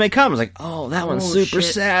Dreams May Come. I was like, oh, that one's super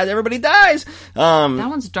shit. sad. Everybody dies. that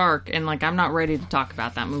one's dark, and like I'm not ready to talk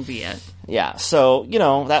about that movie yet. Yeah, so,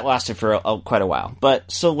 that lasted for quite a while.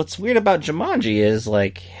 But, so what's weird about Jumanji is,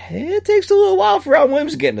 like, it takes a little while for Robin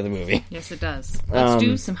Williams to get into the movie. Yes, it does. Let's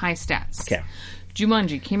do some high stats. Okay.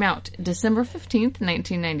 Jumanji came out December 15th,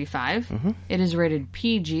 1995. Mm-hmm. It is rated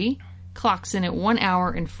PG, clocks in at 1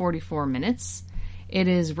 hour and 44 minutes. It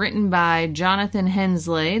is written by Jonathan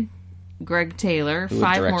Hensley, Greg Taylor, Who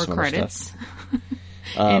 5 directs more some other credits,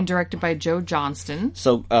 and directed by Joe Johnston.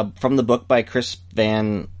 So, from the book by Chris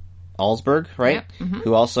Van Allsburg, right? Yep,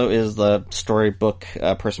 Who also is the storybook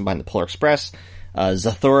person behind the Polar Express.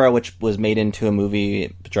 Zathura, which was made into a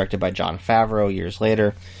movie directed by Jon Favreau years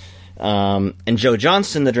later. And Joe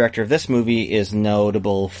Johnston, the director of this movie, is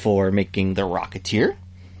notable for making The Rocketeer,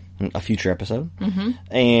 a future episode,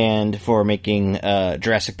 and for making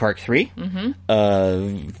Jurassic Park 3,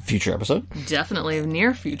 future episode. Definitely a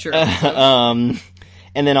near future.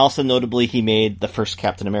 And then also notably, he made the first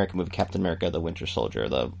Captain America movie, Captain America: The Winter Soldier.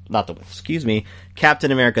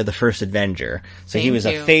 Captain America: The First Avenger. So he Thank was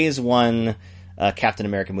you. a Phase 1 Captain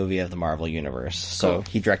America movie of the Marvel Universe. So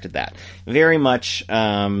he directed that. Very much,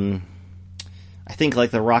 I think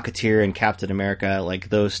like The Rocketeer and Captain America, like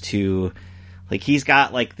those two, like he's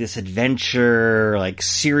got like this adventure, like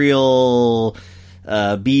serial,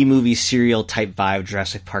 B-movie serial type vibe.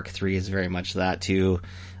 Jurassic Park 3 is very much that too.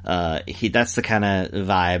 That's the kind of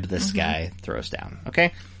vibe this guy throws down.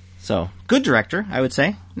 Okay, so good director, I would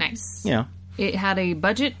say. Nice. It had a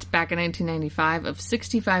budget back in 1995 of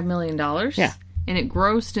 $65 million. Yeah. And it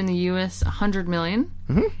grossed in the U.S. $100 million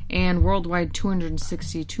and worldwide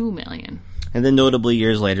 $262 million. And then notably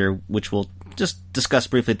years later, which we'll just discuss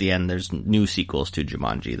briefly at the end, there's new sequels to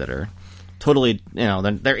Jumanji that are totally,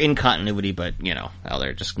 they're in continuity, but,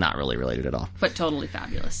 they're just not really related at all. But totally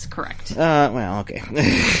fabulous. Correct. Well, okay.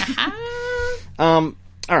 All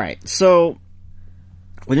right, so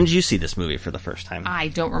when did you see this movie for the first time? I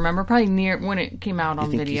don't remember. Probably near when it came out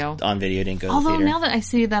on video. On video, didn't go to the Although theater? now that I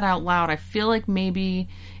say that out loud, I feel like maybe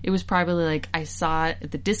it was probably like I saw it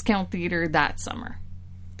at the discount theater that summer.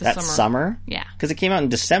 That summer? Yeah. Because it came out in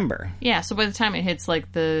December. Yeah, so by the time it hits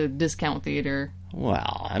like the discount theater,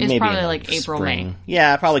 Well, It's maybe probably in, like April, spring. May.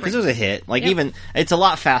 Yeah, probably because it was a hit. Like Yep. even it's a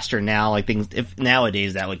lot faster now. Like things, if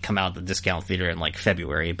nowadays that would come out at the discount theater in like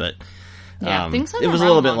February, but Yeah, things have it was a been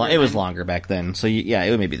little bit. around longer It was then. longer back then. So yeah,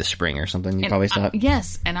 it would maybe the spring or something. You probably saw it.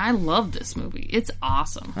 Yes, and I love this movie. It's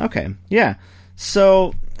awesome. Okay, yeah.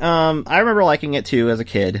 So I remember liking it too as a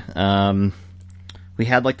kid. We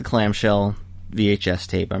had like the clamshell VHS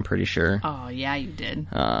tape. I'm pretty sure. Oh yeah, you did.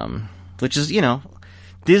 Which is,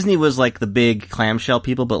 Disney was like the big clamshell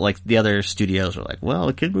people, but like the other studios were like, well,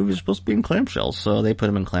 a kid movie is supposed to be in clamshells, so they put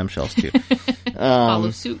them in clamshells too.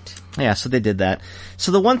 Follow suit. Yeah, so they did that.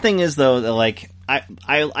 So the one thing is though, that like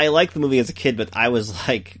I liked the movie as a kid, but I was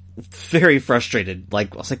like very frustrated.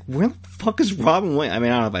 Like I was like, where the fuck is Robin Williams? I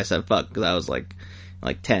mean, I don't know if I said fuck because I was like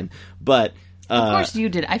 10, but. Of course you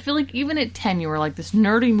did. I feel like even at 10, you were like this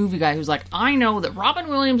nerdy movie guy who's like, I know that Robin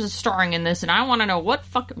Williams is starring in this, and I want to know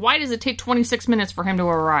why does it take 26 minutes for him to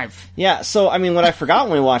arrive? Yeah, so, I mean, what I forgot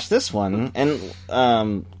when we watched this one, and,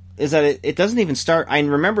 is that it doesn't even start, I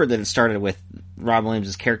remember that it started with Robin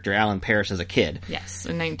Williams' character, Alan Parrish, as a kid. Yes,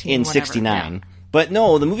 in 69. But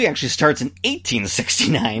no, the movie actually starts in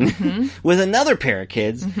 1869 with another pair of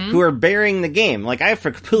kids who are burying the game. Like, I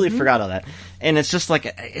completely forgot all that. And it's just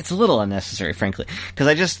like, it's a little unnecessary, frankly. Because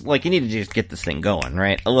I just, like, you need to just get this thing going,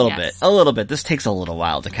 right? A little bit. This takes a little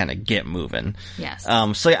while to kind of get moving. Yes.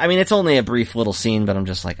 So, I mean, it's only a brief little scene, but I'm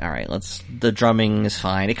just like, alright, the drumming is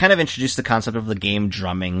fine. It kind of introduced the concept of the game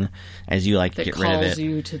drumming as you, like, get rid of it. Calls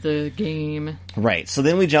you to the game. Right. So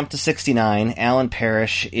then we jump to 69. Alan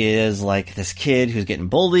Parrish is like this kid who's getting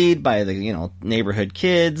bullied by the, neighborhood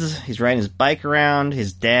kids. He's riding his bike around.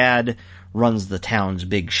 His dad runs the town's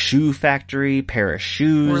big shoe factory, Parrish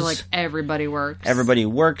Shoes. Where, like, everybody works. Everybody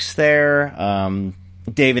works there.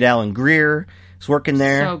 David Alan Grier is working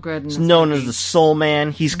there. So good in He's this known movie. as the Soul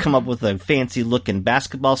Man. He's come up with a fancy looking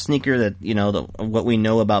basketball sneaker that, what we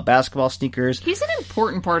know about basketball sneakers. He's an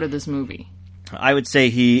important part of this movie. I would say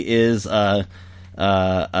he is a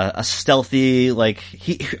stealthy, like,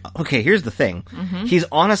 okay, here's the thing. He's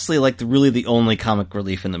honestly, like, really the only comic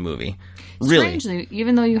relief in the movie. Really. Strangely,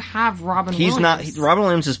 even though you have Robin Williams. Robin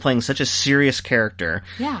Williams is playing such a serious character.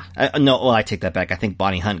 Yeah. I take that back. I think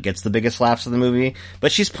Bonnie Hunt gets the biggest laughs of the movie.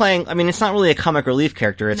 But she's playing, I mean, it's not really a comic relief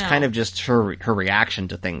character. It's kind of just her reaction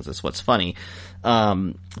to things is what's funny.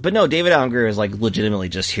 But no, David Alan Grier is, like, legitimately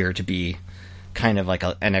just here to be kind of like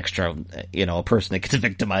an extra, a person that gets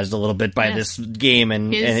victimized a little bit by this game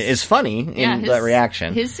and is funny in that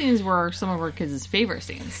reaction. His scenes were some of our kids' favorite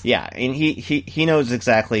scenes. Yeah, and he knows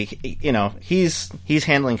exactly, he's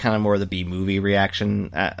handling kind of more of the B-movie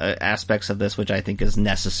reaction aspects of this, which I think is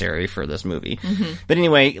necessary for this movie. But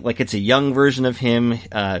anyway, like, it's a young version of him.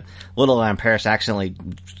 Little Alan Parrish accidentally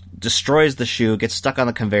destroys the shoe, gets stuck on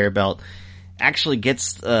the conveyor belt, actually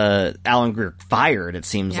gets Alan Grier fired, it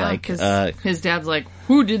seems like. His dad's like,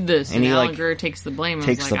 who did this? And Alan Grier takes the blame.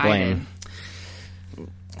 Takes the blame.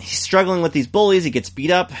 He's struggling with these bullies. He gets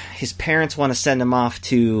beat up. His parents want to send him off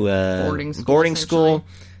to boarding school.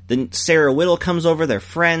 Then Sarah Whittle comes over. They're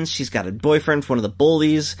friends. She's got a boyfriend for one of the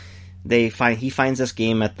bullies. He finds this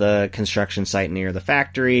game at the construction site near the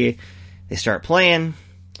factory. They start playing.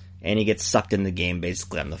 And he gets sucked in the game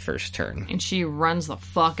basically on the first turn. And she runs the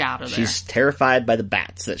fuck out of there. She's terrified by the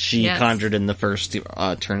bats that she conjured in the first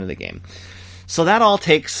turn of the game. So that all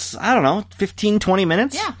takes, 15, 20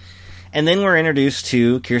 minutes? Yeah. And then we're introduced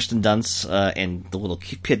to Kirsten Dunst and the little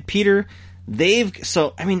kid Peter. This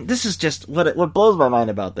is just, what blows my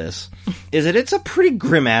mind about this is that it's a pretty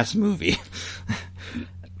grim-ass movie.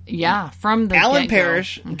 Yeah, from the Alan get-go.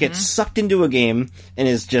 Parrish gets sucked into a game and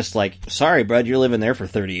is just like, sorry, bud, you're living there for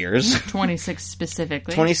 30 years. 26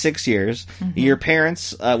 specifically. 26 years. Your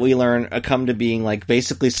parents, we learn, come to being, like,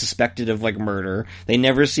 basically suspected of, like, murder. They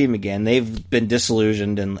never see him again. They've been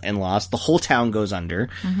disillusioned and lost. The whole town goes under.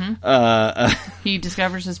 He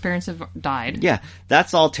discovers his parents have died. Yeah,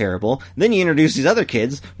 that's all terrible. Then you introduce these other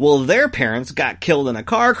kids. Well, their parents got killed in a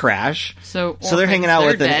car crash. So they're hanging out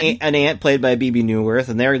with dead. an aunt played by Bebe Neuwirth,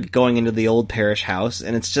 and they're going into the old Parrish house,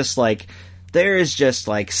 and it's just like, there is just,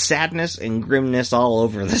 like, sadness and grimness all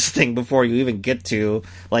over this thing before you even get to,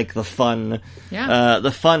 like, the fun,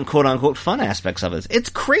 quote-unquote fun aspects of it. It's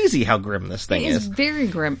crazy how grim this thing It is is. very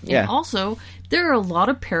grim. Yeah. And also, there are a lot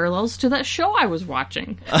of parallels to that show I was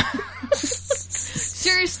watching.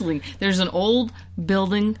 Seriously, there's an old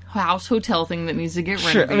building, house, hotel thing that needs to get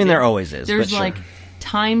renovated. Sure, I mean, there always is. There's, but like, sure.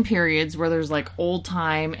 time periods where there's, like, old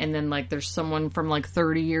time, and then, like, there's someone from, like,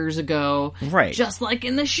 30 years ago. Right. Just like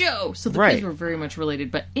in the show. So the Right. kids were very much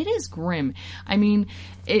related. But it is grim. I mean,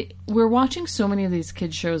 we're watching so many of these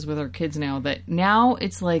kids shows with our kids now that now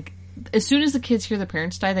it's like as soon as the kids hear the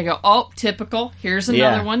parents die, they go, "Oh, typical. Here's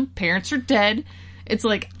another one. Parents are dead." It's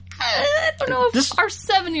like, I don't know if our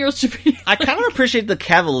 7-year-old should be. I kind of appreciate the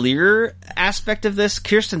cavalier aspect of this.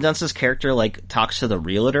 Kirsten Dunst's character, like, talks to the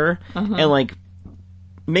realtor and, like,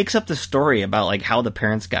 makes up the story about, like, how the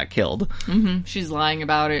parents got killed. Mm-hmm. She's lying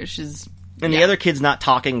about it. And the other kid's not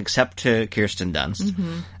talking except to Kirsten Dunst.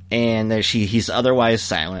 And he's otherwise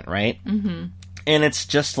silent, right? Mm-hmm. And it's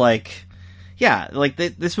just like, yeah, like,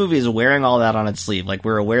 this movie is wearing all that on its sleeve. Like,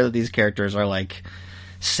 we're aware that these characters are, like,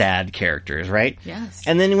 sad characters, right? Yes.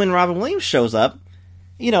 And then when Robin Williams shows up,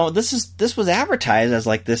 you know, this was advertised as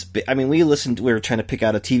like this. I mean, we were trying to pick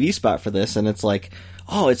out a TV spot for this, and it's like,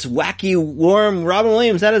 oh, it's wacky, warm Robin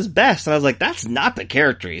Williams at his best. And I was like, that's not the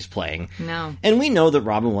character he's playing. No. And we know that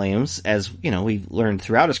Robin Williams, as you know, we've learned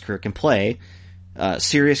throughout his career, can play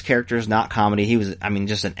serious characters, not comedy. He was, I mean,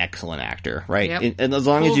 just an excellent actor, right? Yep. And as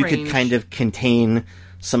long as you could kind of contain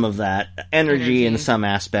some of that energy in some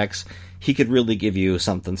aspects, he could really give you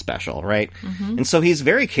something special, right? Mm-hmm. And so he's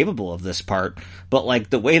very capable of this part, but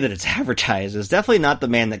like the way that it's advertised is definitely not the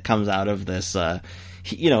man that comes out of this.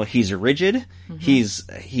 He's rigid. Mm-hmm.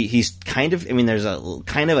 He's kind of. I mean, there's a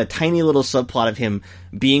kind of a tiny little subplot of him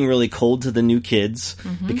being really cold to the new kids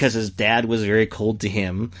because his dad was very cold to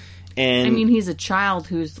him. And I mean, he's a child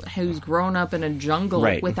who's grown up in a jungle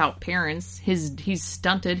without parents. He's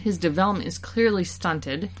stunted. His development is clearly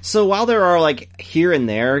stunted. So while there are like here and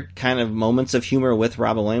there kind of moments of humor with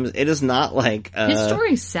Robin Williams, it is not like his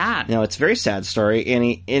story's sad. No, it's a very sad story, and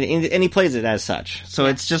he plays it as such. So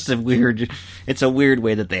it's just a weird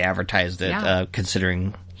way that they advertised it,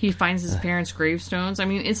 considering he finds his parents' gravestones. I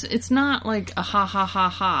mean, it's not like a ha ha ha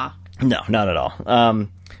ha. No, not at all.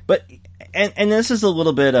 But. And this is a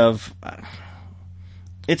little bit of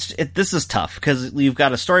this is tough because you've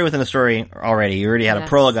got a story within a story already. You already had a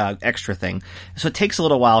prologue extra thing, so it takes a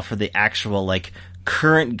little while for the actual like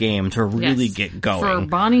current game to really get going. For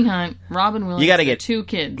Bonnie Hunt, Robin Williams, you got to get 2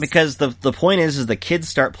 kids because the point is the kids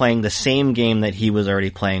start playing the same game that he was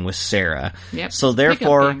already playing with Sarah. Yep. So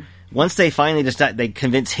therefore, once they finally they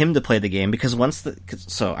convince him to play the game because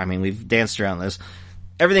we've danced around this.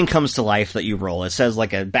 Everything comes to life that you roll. It says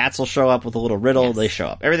like bats will show up with a little riddle. Yes. They show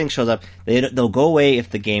up. Everything shows up. They'll go away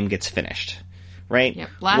if the game gets finished, right?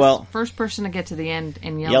 Yep. First person to get to the end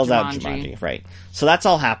and yells out Jumanji, right? So that's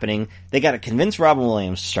all happening. They got to convince Robin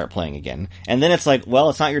Williams to start playing again, and then it's like,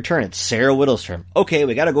 well, it's not your turn. It's Sarah Whittle's turn. Okay,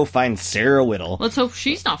 we got to go find Sarah Whittle. Let's hope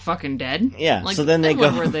she's not fucking dead. Yeah. Like, so then they go.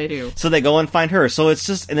 Whatever they do. So they go and find her. So it's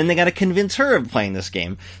just, and then they got to convince her of playing this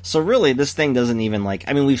game. So really, this thing doesn't even like.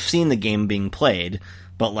 I mean, we've seen the game being played.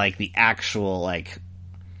 But, like, the actual, like,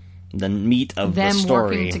 the meat of the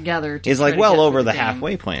story working together is, like, well over the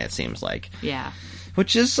halfway point, it seems like. Yeah.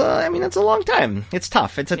 Which is, it's a long time. It's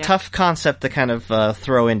tough. It's a tough concept to kind of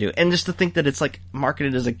throw into. And just to think that it's, like,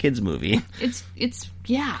 marketed as a kid's movie.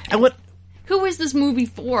 Yeah. And who is this movie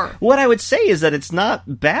for? What I would say is that it's not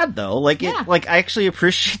bad, though. Like, I actually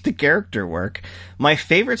appreciate the character work. My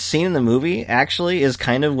favorite scene in the movie, actually, is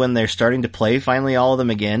kind of when they're starting to play finally all of them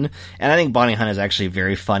again. And I think Bonnie Hunt is actually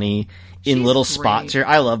very funny in little spots here.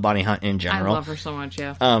 I love Bonnie Hunt in general. I love her so much,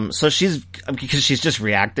 yeah. So because she's just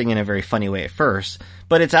reacting in a very funny way at first.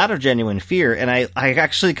 But it's out of genuine fear. And I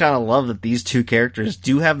actually kind of love that these two characters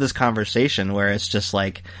do have this conversation where it's just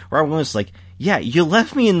like, Robin Williams is like, yeah, you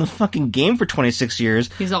left me in the fucking game for 26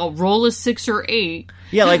 years. He's all, roll a 6 or 8.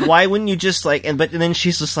 Yeah, like, why wouldn't you just, like, and then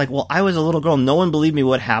she's just like, well, I was a little girl. No one believed me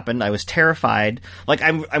what happened. I was terrified. Like,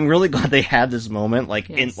 I'm really glad they had this moment. Like,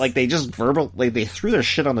 they just they threw their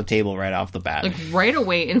shit on the table right off the bat. Like, right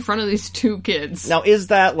away in front of these 2 kids. Now, is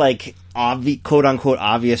that, like, quote unquote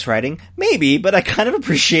obvious writing? Maybe, but I kind of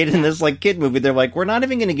appreciate in this, like, kid movie, they're like, we're not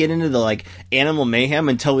even gonna get into the, like, animal mayhem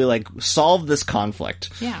until we, like, solve this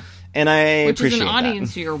conflict. Yeah. And I appreciate that. Which is an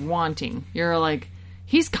audience you're wanting. You're like,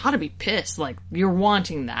 he's got to be pissed. Like, you're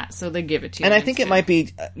wanting that, so they give it to you. And I think it might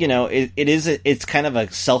be, it's kind of a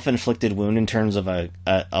self-inflicted wound in terms of a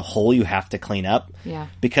hole you have to clean up. Yeah.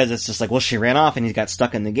 Because it's just like, well, she ran off and he got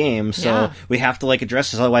stuck in the game, so we have to, like,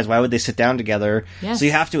 address this. Otherwise, why would they sit down together? Yes. So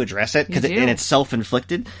you have to address it, and it's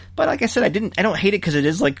self-inflicted. But like I said, I don't hate it because it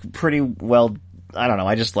is, like, pretty well. I don't know.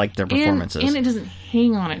 I just like their performances. And it doesn't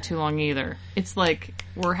hang on it too long either. It's like,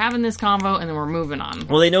 we're having this convo and then we're moving on.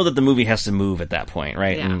 Well, they know that the movie has to move at that point,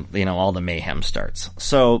 right? Yeah. And, all the mayhem starts.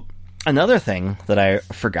 So, another thing that I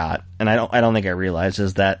forgot, and I don't think I realized,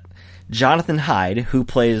 is that Jonathan Hyde, who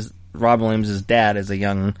plays Robin Williams' dad as a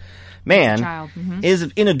young man, is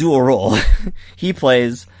in a dual role. He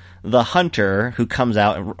plays the hunter who comes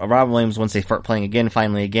out, and Robin Williams, once they start playing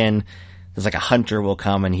finally again, there's like a hunter will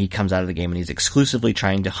come and he comes out of the game and he's exclusively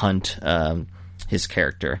trying to hunt his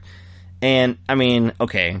character. And, I mean,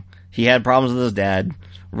 okay, he had problems with his dad,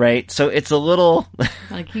 right? So it's a little...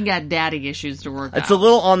 Like, he got daddy issues to work out. It's a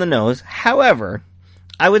little on the nose. However,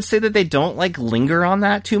 I would say that they don't, like, linger on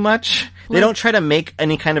that too much. They don't try to make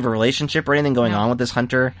any kind of a relationship or anything going on with this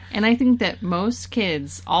hunter. And I think that most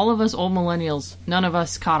kids, all of us old millennials, none of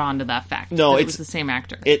us caught on to that fact. No, it was the same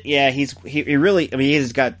actor. He really, I mean,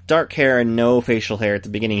 he's got dark hair and no facial hair at the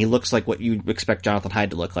beginning. He looks like what you'd expect Jonathan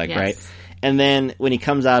Hyde to look like, Yes. right? And then when he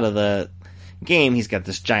comes out of the game, he's got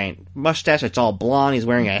this giant mustache. It's all blonde. He's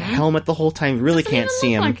wearing a helmet the whole time. You really can't doesn't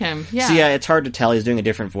see look him. like him. Yeah. So yeah, it's hard to tell. He's doing a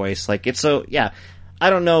different voice. Like, it's so, yeah. I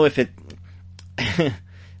don't know if it...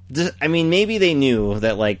 I mean, maybe they knew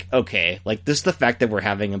that, like, okay, like, this, the fact that we're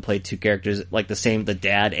having him play two characters, like, the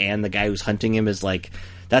dad and the guy who's hunting him is, like,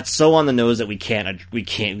 that's so on the nose that we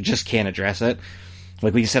just can't address it.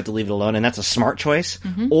 Like, we just have to leave it alone, and that's a smart choice.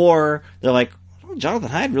 Or, they're like, oh, Jonathan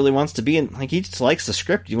Hyde really wants to be in, like, he just likes the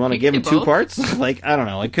script. You want to give him two parts? Like, I don't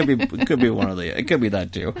know. It could be one of the, it could be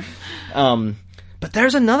that too. But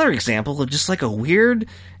there's another example of just, like, a weird,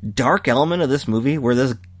 dark element of this movie where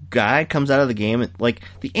this guy comes out of the game, like,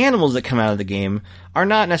 the animals that come out of the game are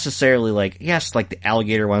not necessarily like, yes, like the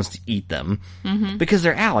alligator wants to eat them, because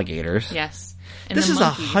they're alligators. Yes. And This the is a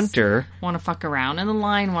monkeys hunter. want to fuck around, and the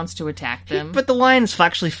lion wants to attack them. But the lion's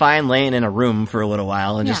actually fine laying in a room for a little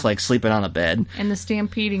while and just, Yeah. like, sleeping on a bed. And the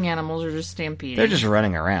stampeding animals are just stampeding. They're just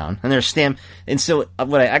running around. And they're and so, a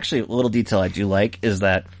little detail I do like is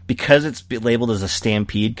that because it's labeled as a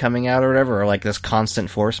stampede coming out or whatever, or like this constant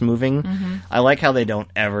force moving, I like how they don't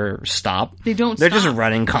ever stop. They don't They're stop. just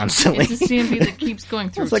running constantly. It's a stampede that keeps going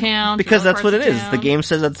through It's like, town. because through that's what it parts of is. The town. game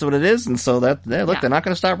says that's what it is, and so they're Yeah. not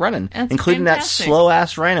going to stop running, That's including fantastic. that slow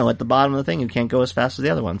ass rhino at the bottom of the thing who can't go as fast as the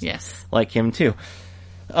other ones. Yes. Like him too.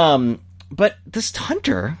 But this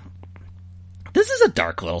hunter, this is a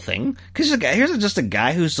dark little thing because here's just a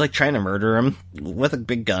guy who's like trying to murder him with a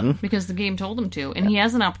big gun. Because the game told him to. And he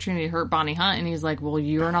has an opportunity to hurt Bonnie Hunt, and he's like, well,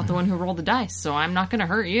 you're not the one who rolled the dice, so I'm not going to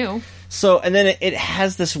hurt you. So, and then it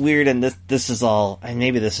has this weird, and this is all, and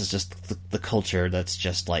maybe this is just the culture that's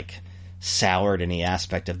just like soured any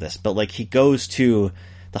aspect of this, but like he goes to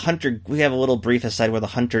the hunter, we have a little brief aside where the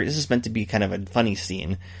hunter, this is meant to be kind of a funny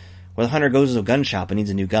scene, where the hunter goes to a gun shop and needs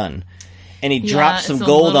a new gun. And he drops some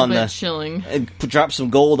gold on the chilling. drops some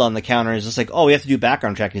gold on the counter. And he's just like, "Oh, we have to do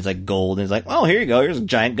background check." And he's like, "Gold." And he's like, "Oh, here you go. Here's a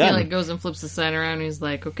giant gun." He like goes and flips the sign around, and he's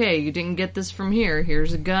like, "Okay, you didn't get this from here.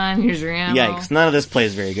 Here's a gun. Here's your ammo." Yikes! None of this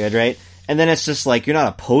plays very good, right? And then it's just like, "You're not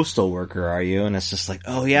a postal worker, are you?" And it's just like,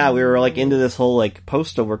 "Oh yeah, we were like into this whole like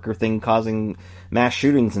postal worker thing causing mass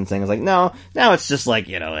shootings and things." Like, no, now it's just like,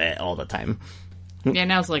 all the time. Yeah,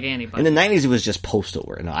 now it's like anybody. In the 90s, it was just postal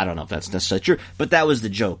work. No, I don't know if that's necessarily true, but that was the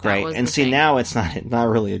joke, right? was And the see, thing. now it's not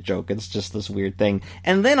really a joke. It's just this weird thing.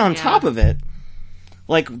 And then on top of it,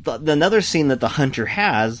 like another scene that the hunter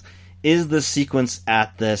has is the sequence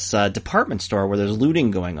at this department store where there's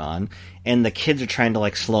looting going on, and the kids are trying to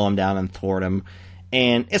like slow him down and thwart him.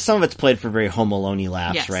 And some of it's played for very Home Alone-y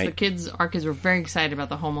laughs, yes, right? our kids were very excited about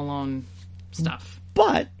the Home Alone stuff.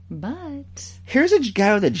 But But here's a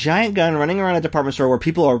guy with a giant gun running around a department store where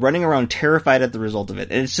people are running around terrified at the result of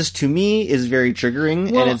it. And it's just, to me, is very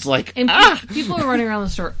triggering. Well, and it's like, and people are running around the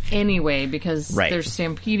store anyway because Right. there's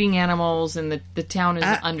stampeding animals and the town is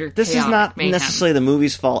under this is chaotic not mayhem. necessarily the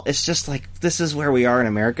movie's fault. It's just like, this is where we are in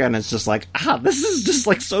America, and it's just like, this is just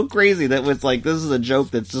like so crazy that it's like, this is a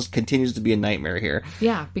joke that just continues to be a nightmare here.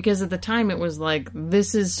 Yeah, because at the time it was like,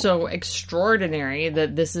 this is so extraordinary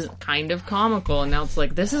that this is kind of comical, and now it's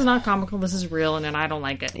like, this is not comical, this is real, and then I don't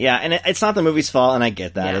like it. Yeah, and it's not the movie's fault, and I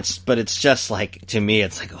get that. Yeah. But it's just like, to me,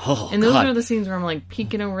 it's like, oh, And those God. are the scenes where I'm like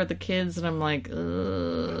peeking over at the kids, and I'm like,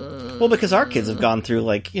 ugh. Well, because our kids have gone through,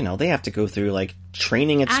 like, they have to go through, like,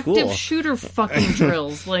 training at Active school. shooter fucking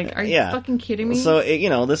drills. Like, are you Yeah. fucking kidding me? So,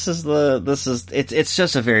 it's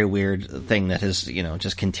just a very weird thing that has,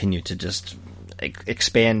 just continued to just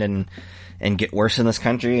expand and get worse in this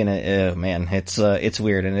country. And it's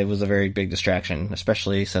weird. And it was a very big distraction,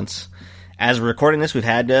 especially since, as we're recording this, we've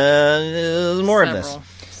had more of this.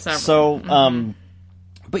 Several. So,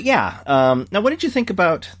 but yeah, now what did you think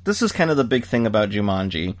about, this is kind of the big thing about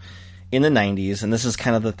Jumanji in the 90s, and this is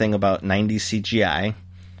kind of the thing about 90s CGI.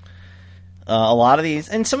 A lot of these,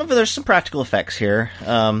 and some of it, there's some practical effects here.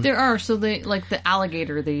 There are. So they, like the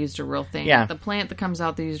alligator, they used a real thing. Yeah. The plant that comes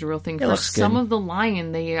out, they used a real thing. For looks good. some of the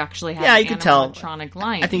lion, they actually had Yeah, an you could tell. animatronic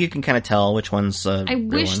lion. I think you can kind of tell which one's I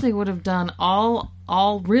wish they would have done all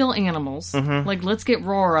all real animals. Like, let's get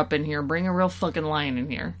Roar up in here. Bring a real fucking lion in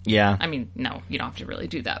here. Yeah. I mean, no, you don't have to really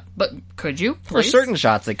do that. But could you? For Please? certain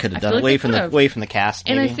shots, they could have done feel it like they away could've. from the cast.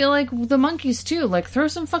 And Maybe. I feel like the monkeys too. Like, throw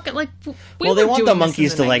some fucking Well, they want the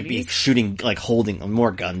monkeys to like be shooting, like holding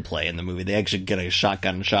more gunplay in the movie. They actually get a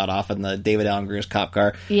shotgun shot off in the David Allen Greer's cop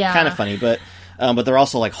car. Yeah. Kind of funny, but they're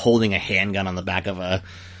also like holding a handgun on the back of a.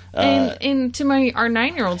 And to our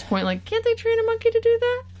 9-year-old's point, like, can't they train a monkey to do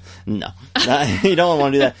that? No, you don't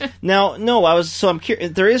want to do that. Now, no, I'm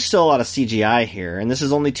curious. There is still a lot of CGI here, and this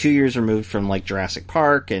is only 2 years removed from like Jurassic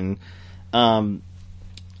Park. And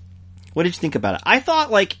what did you think about it? I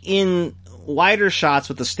thought like in wider shots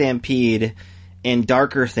with the stampede and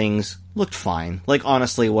darker things looked fine. Like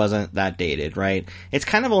honestly, wasn't that dated, right? It's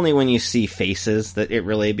kind of only when you see faces that it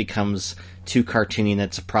really becomes too cartoony.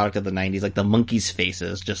 That's a product of the 90s. Like the monkeys'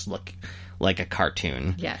 faces just look like a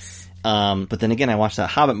cartoon. Yes. But then again, I watched that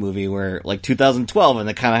Hobbit movie where, like, 2012, and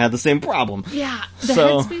it kind of had the same problem. Yeah, the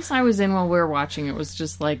headspace I was in while we were watching it was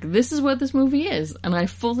just like, this is what this movie is, and I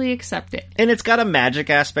fully accept it. And it's got a magic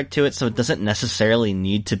aspect to it, so it doesn't necessarily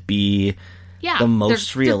need to be the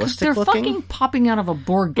most realistic they're looking. fucking popping out of a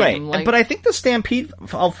board game. Right, Like, but I think the Stampede,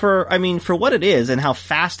 for what it is and how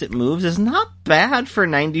fast it moves, is not bad for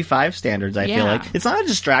 95 standards, I feel Yeah. like. It's not a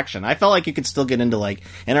distraction. I felt like you could still get into, like,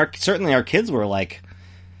 and certainly our kids were, like,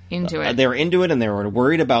 into it. they were into it, and they were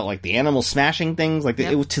worried about like the animals smashing things. Like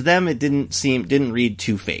to them, it didn't read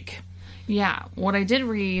too fake. Yeah, what I did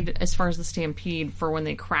read as far as the stampede, for when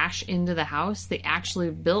they crash into the house, they actually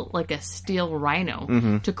built like a steel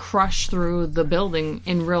rhino to crush through the building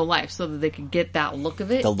in real life, so that they could get that look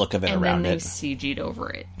of it. The look of it and around then they it. CG'd over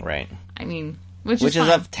it. Right. I mean, which is fine.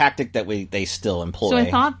 a tactic that they still employ. So I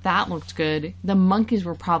thought that looked good. The monkeys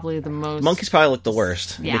were probably the most. Monkeys probably look the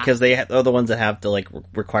worst because they are the ones that have to like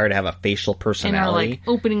require to have a facial and personality. are like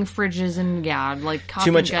opening fridges and like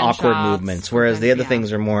Too much awkward gunshots. movements, whereas the other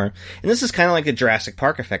things are more. And this is kind of like a Jurassic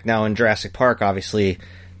Park effect. Now in Jurassic Park, obviously,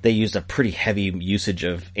 they used a pretty heavy usage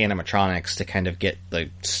of animatronics to kind of get the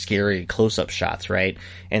scary close-up shots, right?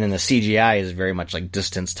 And then the CGI is very much like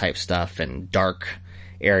distance type stuff and dark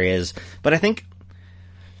areas. But I think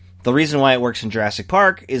the reason why it works in Jurassic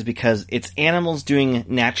Park is because it's animals doing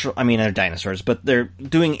they're dinosaurs, but they're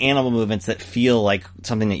doing animal movements that feel like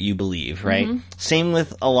something that you believe, right? Mm-hmm. Same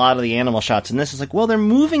with a lot of the animal shots in this. It's like, well, they're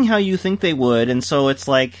moving how you think they would, and so it's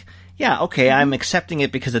like, yeah, okay, Mm-hmm. I'm accepting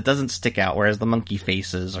it because it doesn't stick out, whereas the monkey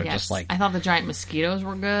faces are just like... I thought the giant mosquitoes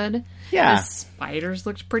were good. Yeah. The spiders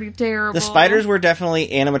looked pretty terrible. The spiders were definitely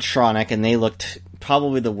animatronic, and they looked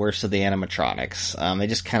probably the worst of the animatronics. They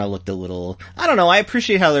just kind of looked a little... I don't know, I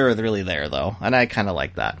appreciate how they were really there, though, and I kind of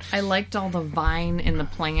like that. I liked all the vine and the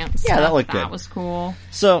plants. Yeah, that looked good. That was cool.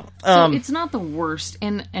 So So it's not the worst.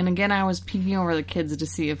 And again, I was peeking over the kids to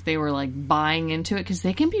see if they were like buying into it, because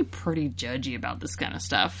they can be pretty judgy about this kind of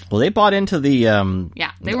stuff. well, they bought into the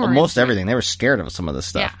they were almost into it. everything. They were scared of some of this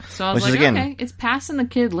stuff. Yeah, so I was which like, is, again, okay, it's passing the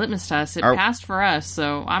kid litmus test. It passed for us,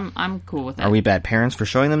 so I'm cool with it. are we bad parents for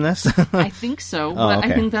showing them this? I think so, but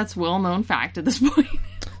okay. I think that's well-known fact at this point.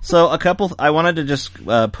 So I wanted to just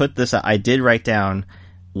put this. I did write down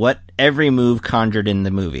what every move conjured in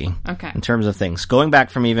the movie. Okay. In terms of things, going back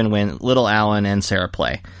from even when little Alan and Sarah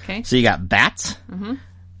play. Okay. So you got bats,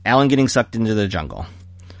 Alan getting sucked into the jungle.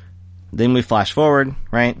 Then we flash forward,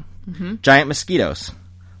 right? Giant mosquitoes,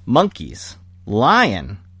 monkeys,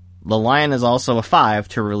 lion. The lion is also a 5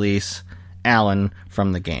 to release Alan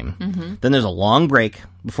from the game. Then there's a long break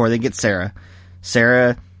before they get Sarah.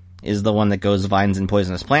 Sarah is the one that goes vines and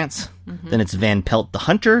poisonous plants. Then it's Van Pelt the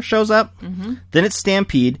hunter shows up. Then it's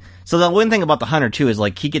Stampede. So the one thing about the hunter too is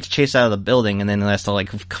like he gets chased out of the building and then has to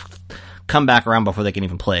like come back around before they can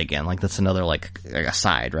even play again. Like that's another like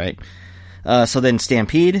aside, right? So then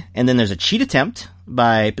Stampede, and then there's a cheat attempt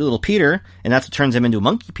by little Peter, and that's what turns him into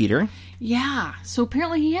Monkey Peter. Yeah, so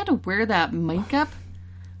apparently he had to wear that makeup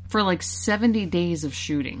for like 70 days of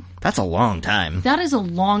shooting. That's a long time. That is a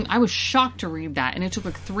long... I was shocked to read that, and it took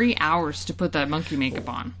like 3 hours to put that monkey makeup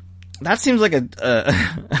on. That seems like a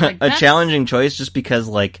that's- challenging choice just because,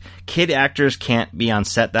 like, kid actors can't be on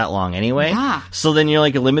set that long anyway. Yeah. So then you're,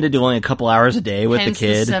 like, limited to only a couple hours a day with Hence the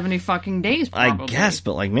kid. 70 fucking days, probably. I guess,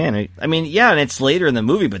 but, like, man, I mean, yeah, and it's later in the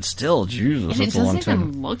movie, but still, Jesus, And it that's a long doesn't time.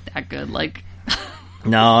 even look that good. Like,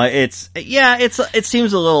 No, it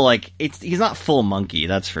seems a little like, he's not full monkey,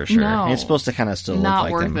 that's for sure. No. It's supposed to kind of still not look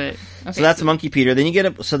like worth him. it. Okay, So that's Monkey Peter. Then you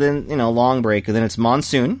get so then, long break, and then it's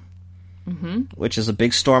Monsoon, which is a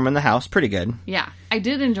big storm in the house. Pretty good. Yeah, I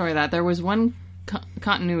did enjoy that. There was one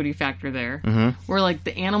continuity factor there where, like,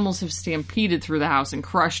 the animals have stampeded through the house and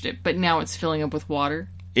crushed it, but now it's filling up with water.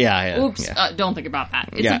 Yeah. Oops, yeah. don't think about that.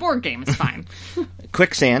 It's Yeah. a board game. It's fine.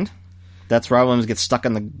 Quicksand. That's Robin Williams gets stuck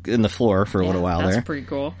in the floor for a little while That's there. pretty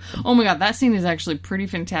cool. Oh my god, that scene is actually pretty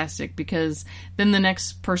fantastic because then the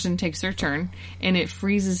next person takes their turn and it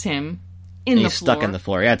freezes him in the He's floor. stuck in the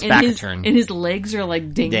floor. Yeah, it's And back his, a turn. And his legs are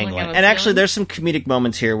like dangling. Dangling. On the And actually, ceiling. there's some comedic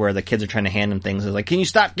moments here where the kids are trying to hand him things. It's like, can you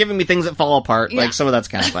stop giving me things that fall apart? Yeah. Like, some of that's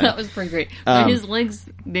kind of funny. That was pretty great. But his legs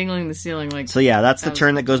dangling the ceiling, like So yeah, that's the was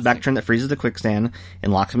turn that goes back turn that freezes the quicksand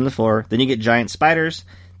and locks him in the floor. Then you get giant spiders,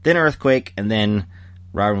 then earthquake, and then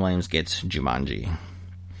Robin Williams gets Jumanji.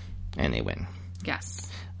 And they win.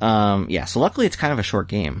 yes. Yeah, so luckily it's kind of a short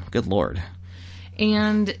game. Good lord.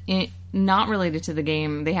 And it, not related to the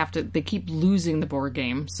game, they keep losing the board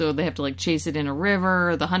game, so they have to like chase it in a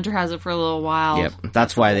river. The hunter has it for a little while. Yep,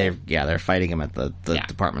 that's why they're fighting him at the Yeah.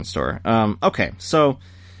 department store. Okay, so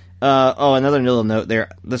another little note there.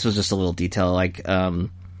 This was just a little detail, like when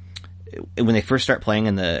they first start playing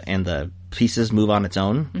and the pieces move on its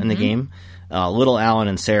own in the game. Little Alan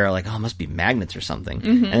and Sarah are like, oh, it must be magnets or something.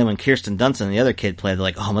 And then when Kirsten Dunst and the other kid played, they're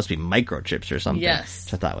like, oh, it must be microchips or something. Yes.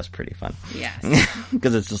 Which I thought was pretty fun. Yes.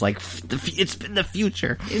 Because it's just like, it's been the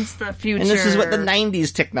future. It's the future. And this is what the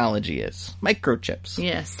 90s technology is. Microchips.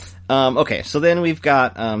 Yes. Okay, so then we've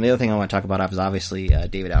got, the other thing I want to talk about is obviously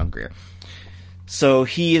David Alan Grier. So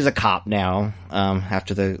he is a cop now,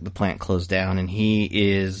 after the plant closed down, and he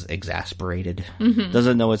is exasperated.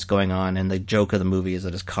 Doesn't know what's going on, and the joke of the movie is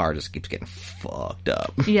that his car just keeps getting fucked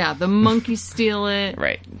up. Yeah, the monkeys steal it.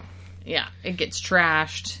 Right. Yeah, it gets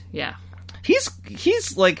trashed. Yeah.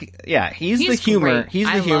 He's like, yeah, he's the He's humor. great. He's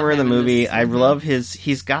the I love humor of the him in movie. this. I love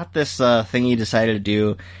he's got this thing he decided to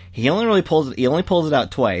do. He only pulls it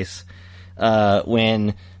out twice.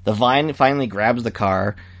 When the vine finally grabs the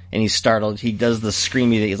car and he's startled, he does the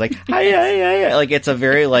screamy thing. He's like, hi, hi, hi, hi. Like, it's a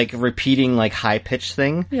very like repeating, like high pitched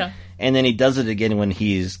thing. Yeah. And then he does it again when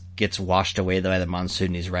gets washed away by the monsoon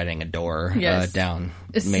and he's riding a door Yes. down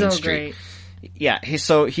It's Main so Street. great. Yeah,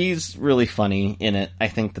 he's really funny in it. I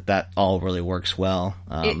think that all really works well.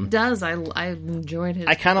 It does. I enjoyed his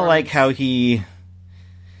I kind of like how performance.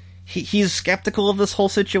 he's skeptical of this whole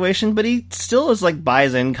situation, but he still is like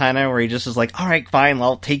buys in kind of where he just is like, all right, fine,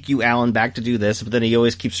 I'll take you, Alan, back to do this. But then he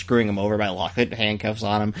always keeps screwing him over by locking handcuffs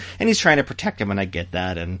on him, and he's trying to protect him, and I get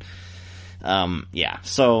that. And yeah,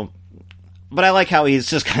 so. But I like how he's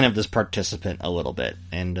just kind of this participant a little bit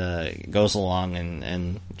and goes along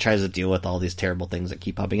and tries to deal with all these terrible things that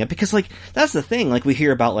keep popping up. Because, like, that's the thing. Like, we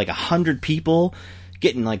hear about, like, 100 people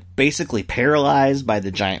getting, like, basically paralyzed by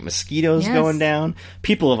the giant mosquitoes Yes. going down.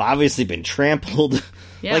 People have obviously been trampled.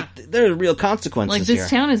 Yeah. Like, there are real consequences Like, this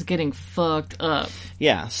here. town is getting fucked up.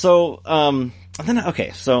 Yeah, so,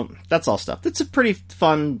 so that's all stuff. It's a pretty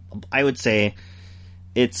fun, I would say,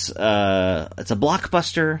 it's a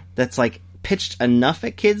blockbuster that's, like, pitched enough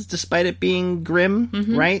at kids despite it being grim,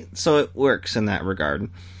 right? So it works in that regard.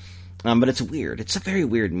 But it's weird. It's a very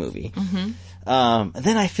weird movie. And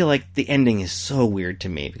then I feel like the ending is so weird to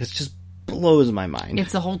me because it just blows my mind.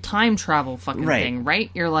 It's the whole time travel fucking Right. thing, right?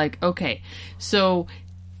 You're like, okay, so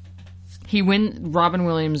Robin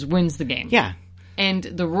Williams wins the game. Yeah, And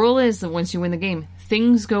the rule is that once you win the game,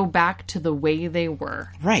 things go back to the way they were.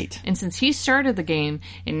 right. And since he started the game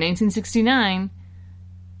in 1969,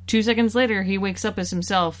 2 seconds later, he wakes up as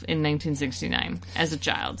himself in 1969 as a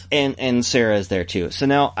child. And Sarah is there too. So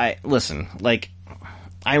now I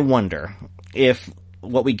wonder if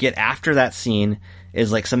what we get after that scene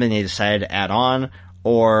is like something they decided to add on,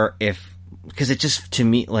 or because it just, to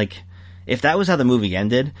me, like, if that was how the movie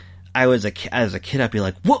ended, as a kid, I'd be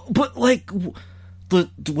like, what? But like,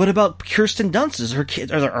 what about Kirsten Dunst? Is her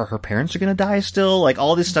kid? Are her parents are going to die still? Like,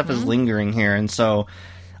 all this stuff is lingering here, and so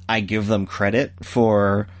I give them credit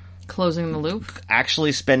for Closing the loop.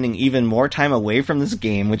 actually spending even more time away from this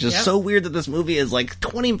game, which is Yep. so weird that this movie is like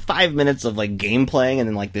 25 minutes of like game playing and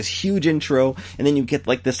then like this huge intro, and then you get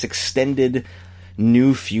like this extended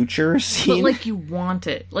new future But scene like you want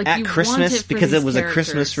it. Like at you Christmas want it for because these it was a characters.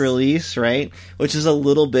 Christmas release, right? Which is a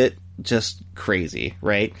little bit just crazy,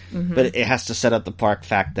 right? But it has to set up the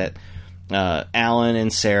fact that Alan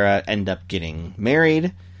and Sarah end up getting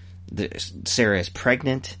married. Sarah is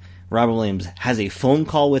pregnant. Robin Williams has a phone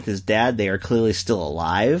call with his dad. They are clearly still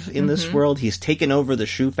alive in this world. He's taken over the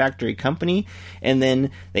shoe factory company, and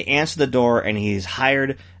then they answer the door, and he's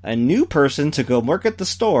hired a new person to go work at the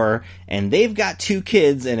store, and they've got 2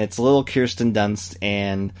 kids, and it's little Kirsten Dunst,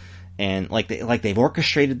 and they've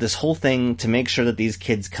orchestrated this whole thing to make sure that these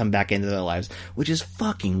kids come back into their lives, which is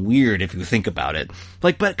fucking weird if you think about it.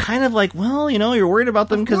 Like, but kind of like, well, you know, you're worried about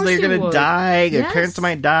them because course they're you gonna would. die, their Yes. parents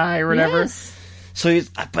might die or whatever. Yes. So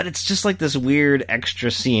but it's just like this weird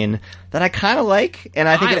extra scene that I kind of like, and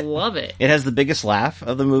I think I love it. It has the biggest laugh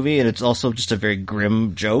of the movie, and it's also just a very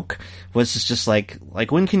grim joke. Was it's just like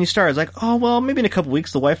when can you start? It's like, oh well, maybe in a couple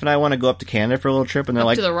weeks. The wife and I want to go up to Canada for a little trip, and they're Up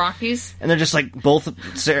like to the Rockies. and they're just like both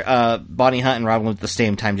Bonnie Hunt and Robin Williams at the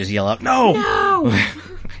same time just yell out, "No!" No!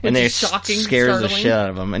 and they is shocking, scares the startling. shit out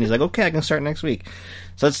of him. And he's like, "Okay, I can start next week."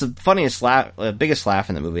 So it's the funniest laugh, biggest laugh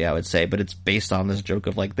in the movie, I would say. But it's based on this joke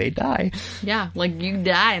of like they die, Yeah, like you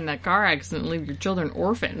die in that car accident and leave your children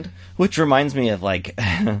orphaned. which reminds me of like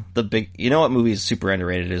the big. You know what movie is super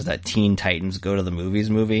underrated is that Teen Titans Go to the Movies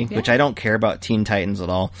movie, which I don't care about Teen Titans at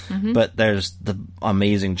all. But there's the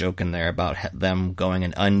amazing joke in there about them going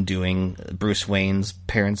and undoing Bruce Wayne's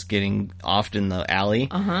parents getting offed in the alley,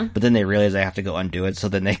 but then they realize they have to go undo it, so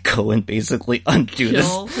then they go and basically undo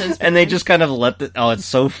Kill this, his and they parents. just kind of let the. Oh, it's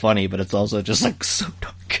so funny, but it's also just like so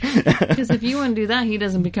dark. Because if you undo that, he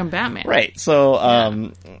doesn't become Batman. Right. So,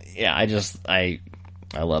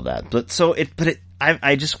 I love that.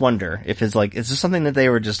 I just wonder if it's like, is this something that they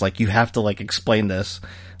were just like, you have to like explain this,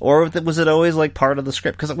 or was it always like part of the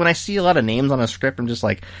script? Because when I see a lot of names on a script, I'm just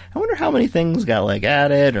like, I wonder how many things got like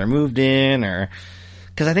added or moved in, or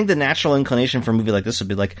because I think the natural inclination for a movie like this would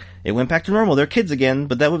be like, it went back to normal, they're kids again,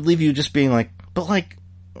 but that would leave you just being like, but like.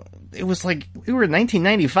 It was like, we were in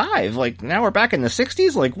 1995, like, now we're back in the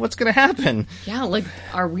 60s, like, what's gonna happen? Yeah, like,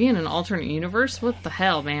 are we in an alternate universe? What the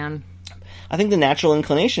hell, man? I think the natural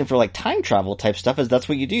inclination for, like, time travel type stuff is that's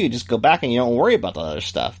what you do, you just go back and you don't worry about the other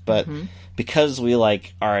stuff, but because we,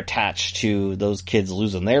 like, are attached to those kids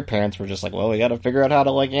losing their parents, we're just like, well, we gotta figure out how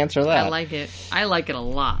to, like, answer that. I like it. I like it a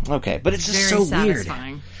lot. Okay, but it's just Very so weird.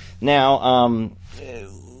 satisfying. Now,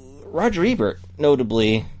 Roger Ebert,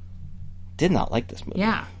 notably, did not like this movie.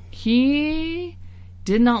 Yeah. He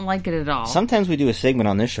did not like it at all. Sometimes we do a segment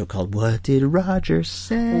on this show called What Did Roger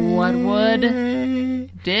Say? What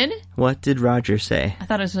did? What did Roger say? I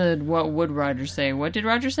thought it said, what would Roger say? What did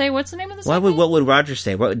Roger say? What's the name of the What segment? would Roger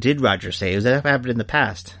say? What did Roger say? Has that happened in the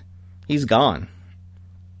past? He's gone.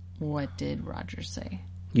 What did Roger say?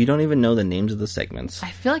 You don't even know the names of the segments.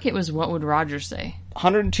 I feel like it was What Would Roger Say?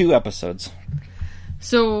 102 episodes.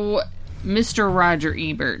 So, Mr. Roger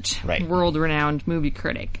Ebert, Right. world-renowned movie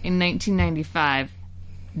critic, in 1995,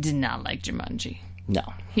 did not like Jumanji. No.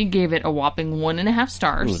 He gave it a whopping 1.5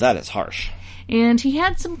 stars. Ooh, that is harsh. And he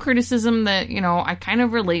had some criticism that, I kind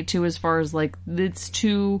of relate to as far as, like, it's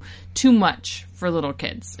too much for little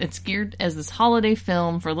kids. It's geared as this holiday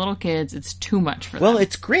film for little kids. It's too much for them. Well,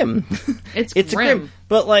 it's grim. It's grim.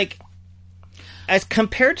 But, like, as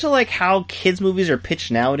compared to, like, how kids' movies are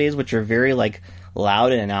pitched nowadays, which are very, like,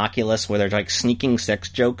 loud and innocuous, where they're, like, sneaking sex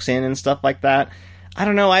jokes in and stuff like that, I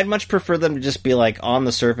don't know, I'd much prefer them to just be, like, on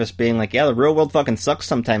the surface being like, yeah, the real world fucking sucks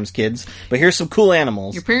sometimes, kids, but here's some cool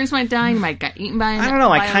animals. Your parents might die, you might get eaten by I don't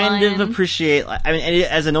know, I kind of lion. appreciate, I mean,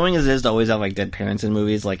 as annoying as it is to always have, like, dead parents in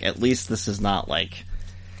movies, like, at least this is not, like,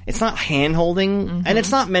 it's not hand-holding, and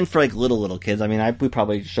it's not meant for, like, little kids. I mean, we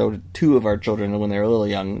probably showed 2 of our children when they were a little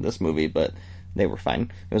young this movie, but they were fine.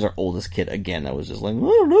 It was our oldest kid, again, that was just like, I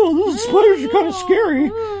don't know, these spiders are kind of scary.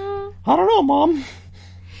 I don't know, Mom.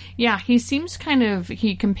 Yeah, he seems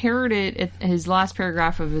he compared it at his last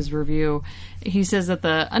paragraph of his review. He says that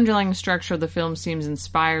the underlying structure of the film seems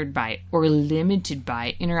inspired by or limited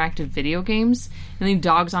by interactive video games, and he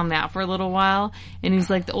dogs on that for a little while. And he's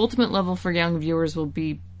like, the ultimate level for young viewers will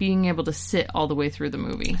be being able to sit all the way through the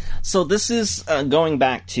movie. So this is going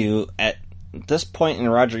back to, at this point in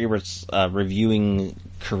Roger Ebert's reviewing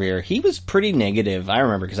career, he was pretty negative. I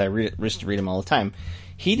remember because I used to read him all the time.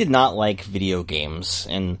 He did not like video games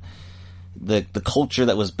and the culture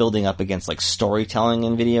that was building up against, like, storytelling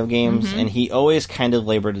in video games, and he always kind of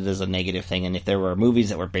labored it as a negative thing. And if there were movies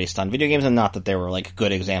that were based on video games, and not that there were, like,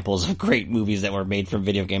 good examples of great movies that were made from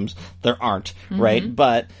video games, there aren't, right?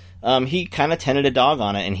 But he kind of tended a dog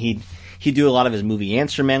on it, and he'd do a lot of his movie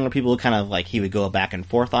Answer Man, where people kind of, like, he would go back and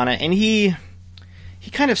forth on it, and he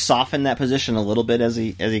kind of softened that position a little bit as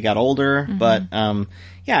he got older, but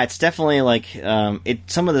yeah, it's definitely like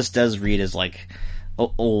some of this does read as like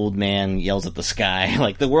old man yells at the sky,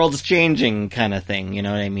 like the world's changing kind of thing, you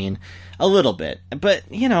know what I mean? A little bit, but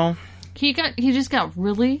He just got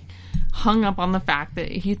really hung up on the fact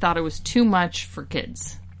that he thought it was too much for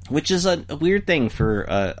kids. which is a weird thing for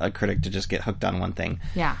a critic to just get hooked on one thing.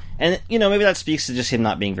 Yeah. And, maybe that speaks to just him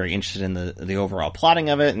not being very interested in the overall plotting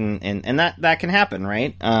of it, and that can happen,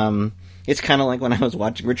 right? It's kind of like when I was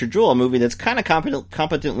watching Richard Jewell, a movie that's kind of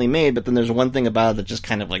competently made, but then there's one thing about it that just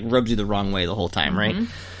kind of, like, rubs you the wrong way the whole time, right?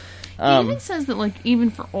 He even says that, like, even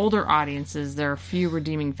for older audiences, there are few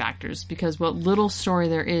redeeming factors because what little story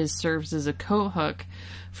there is serves as a coat hook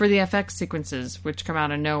for the FX sequences, which come out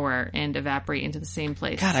of nowhere and evaporate into the same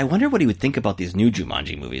place. God, I wonder what he would think about these new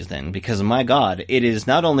Jumanji movies then, because my God, it is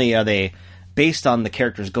not only are they based on the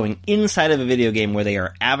characters going inside of a video game where they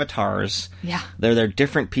are avatars. Yeah. They're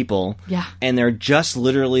different people. Yeah. And they're just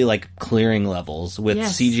literally like clearing levels with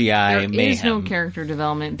CGI mayhem. There is no character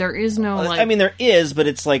development. There is no like. I mean, there is, but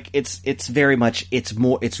it's like it's very much it's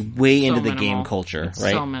way into the game culture, it's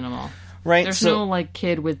right? So minimal. Right. There's no like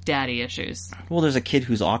kid with daddy issues. Well, there's a kid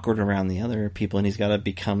who's awkward around the other people, and he's got to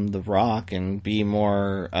become the Rock and be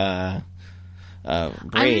more. Brave.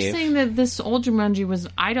 I'm just saying that this old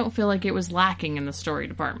Jumanji I don't feel like it was lacking in the story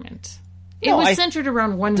department. It was centered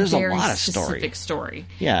around one very specific story.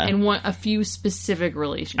 Yeah. And a few specific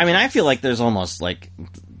relationships. I mean, I feel like there's almost like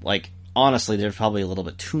honestly, there's probably a little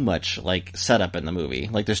bit too much like setup in the movie.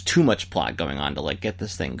 Like there's too much plot going on to like get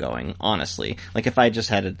this thing going, honestly. Like if I just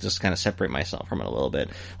had to just kind of separate myself from it a little bit,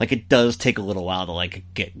 like it does take a little while to like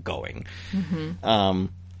get going. Mm-hmm.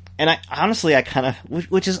 And I honestly, I kind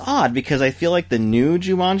of, which is odd because I feel like the new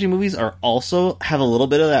Jumanji movies are also have a little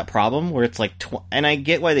bit of that problem where it's like, and I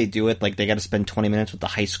get why they do it. Like they got to spend 20 minutes with the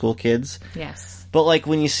high school kids. Yes. But like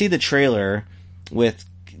when you see the trailer with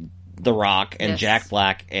The Rock and Jack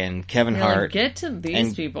Black and Kevin Hart, like, get to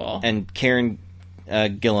these people and Karen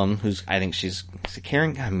Gillan, who's I think she's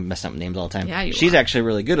Karen. I'm messing up names all the time. Yeah, she's actually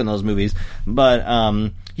really good in those movies.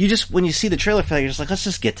 But you just when you see the trailer for that, you're just like, let's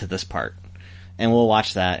just get to this part. And we'll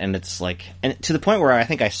watch that, and it's like, and to the point where I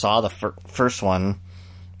think I saw the first one,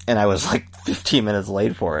 and I was like 15 minutes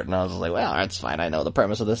late for it, and I was like, well, that's fine, I know the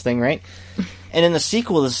premise of this thing, right? And in the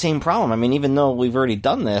sequel, the same problem. I mean, even though we've already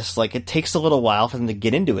done this, like, it takes a little while for them to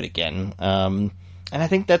get into it again. And I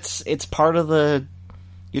think it's part of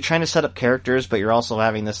you're trying to set up characters, but you're also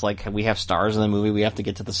having this, like, we have stars in the movie, we have to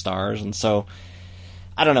get to the stars, and so,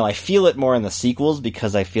 I don't know, I feel it more in the sequels,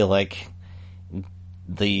 because I feel like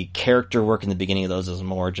the character work in the beginning of those is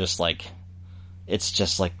more just like, it's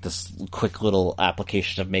just like this quick little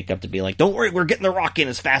application of makeup to be like, don't worry, we're getting the Rock in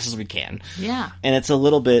as fast as we can. Yeah. And it's a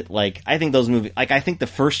little bit like, I think those movies, like I think the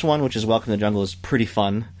first one, which is Welcome to the Jungle, is pretty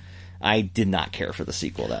fun. I did not care for the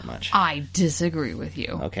sequel that much. I disagree with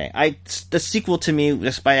you. Okay. The sequel to me,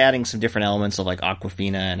 just by adding some different elements of like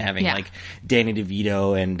Awkwafina and having like Danny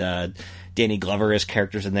DeVito and Danny Glover as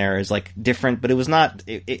characters in there is like different, but it was not.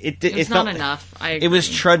 It not felt enough. I agree. It was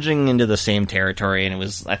trudging into the same territory, and it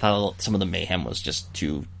was. I thought some of the mayhem was just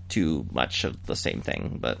too much of the same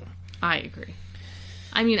thing. But I agree.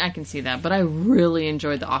 I mean, I can see that, but I really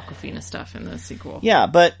enjoyed the Awkwafina stuff in the sequel. Yeah,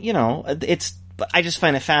 but you know, But I just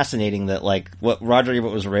find it fascinating that like what Roger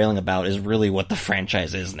Ebert was railing about is really what the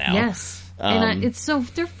franchise is now. Yes. And it's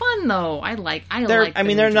they're fun though. I like. I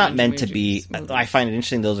mean, they're not meant to be. I find it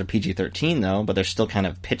interesting. Those are PG-13 though, but they're still kind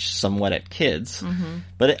of pitched somewhat at kids. Mm-hmm.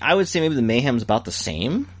 But I would say maybe the mayhem's about the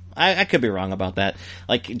same. I could be wrong about that.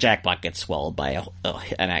 Like Jack Black gets swallowed by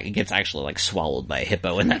and gets actually like swallowed by a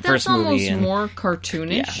hippo in that first movie. That's almost more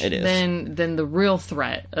cartoonish it is. than the real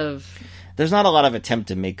threat of. There's not a lot of attempt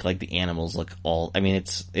to make like the animals look all. I mean,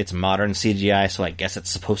 it's modern CGI, so I guess it's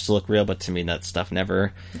supposed to look real, but to me that stuff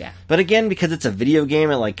never. Yeah. But again, because it's a video game,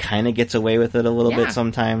 it like kind of gets away with it a little bit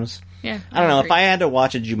sometimes. Yeah. I don't know. If I had to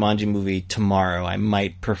watch a Jumanji movie tomorrow, I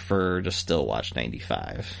might prefer to still watch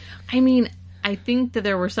 95. I mean, I think that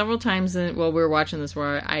there were several times while we were watching this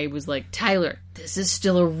where I was like, Tyler, this is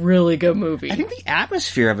still a really good movie. I think the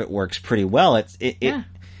atmosphere of it works pretty well.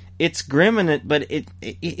 It's grim but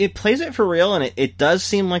it plays it for real, and it does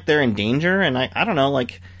seem like they're in danger. And I don't know,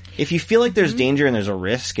 like if you feel like there's danger and there's a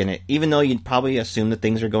risk in it, even though you'd probably assume that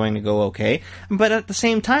things are going to go okay, but at the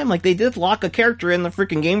same time, like they did lock a character in the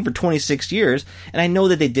freaking game for 26 years, and I know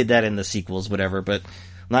that they did that in the sequels, whatever, but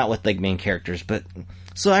not with like main characters. But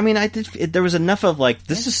so I mean, there was enough of like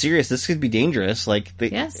this is serious, this could be dangerous, like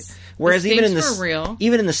yes. Whereas even in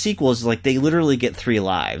the sequels, like they literally get 3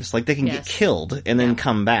 lives. Like they can get killed and then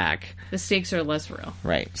come back. The stakes are less real.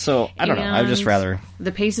 Right. So I don't know. I'd just rather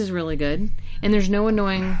the pace is really good, and there's no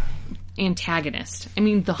annoying antagonist. I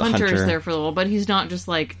mean, the hunter is there for a little, but he's not just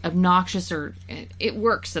like obnoxious or. It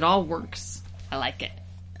works. It all works. I like it.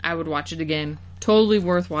 I would watch it again. Totally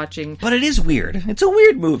worth watching. But it is weird. It's a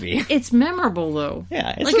weird movie. It's memorable, though.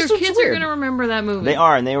 Yeah. Like, your kids are going to remember that movie. They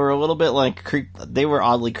are, and they were a little bit, like, they were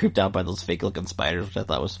oddly creeped out by those fake-looking spiders, which I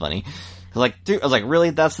thought was funny. Like, dude, I was like, really?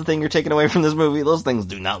 That's the thing you're taking away from this movie? Those things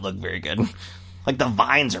do not look very good. Like, the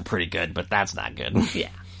vines are pretty good, but that's not good. Yeah.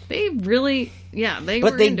 They really, they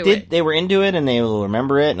were into it. They were into it, and they will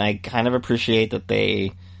remember it, and I kind of appreciate that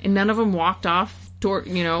they... And none of them walked off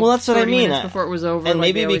Well, that's what I 30 mean. minutes before it was over. And like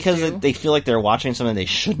maybe they always because do. they feel like they're watching something they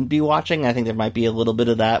shouldn't be watching. I think there might be a little bit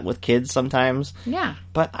of that with kids sometimes. Yeah.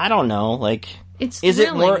 But I don't know. Like, It's is it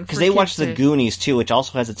thrilling more for because they kids watch The to- Goonies too, which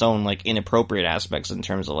also has its own like inappropriate aspects in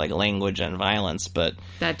terms of like language and violence. But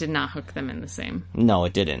That did not hook them in the same. no,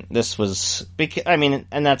 it didn't. This was I mean,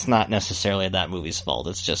 and that's not necessarily that movie's fault.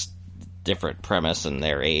 It's just different premise and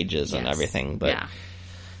their ages and Yes. everything. But yeah.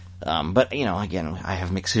 But you know, again, I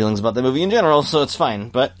have mixed feelings about the movie in general, so it's fine.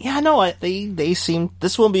 But yeah, no, they seem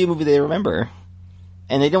this will be a movie they remember,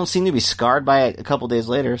 and they don't seem to be scarred by it a couple days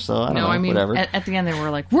later. So I don't know, I mean, whatever. at the end they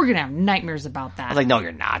were like, "We're gonna have nightmares about that." I was like, no,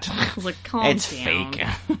 you're not. I was like, "Calm It's down." fake.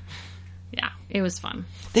 Yeah, it was fun.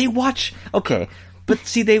 They watch okay, but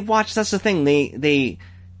see, they watch. That's the thing. They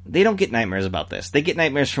don't get nightmares about this. They get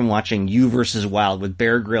nightmares from watching You vs. Wild with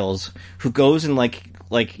Bear Grylls, who goes and like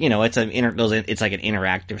you know, it's like an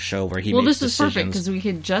interactive show where he Well, makes this is perfect decisions. because we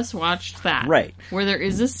had just watched that, Right. Where there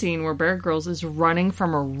is a scene where Bear Grylls is running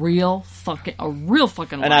from a real fucking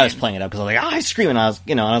lion. And I was playing it up because I was like, I scream, and I was,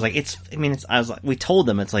 you know, and I was like, I was like, we told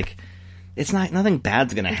them it's like, it's not nothing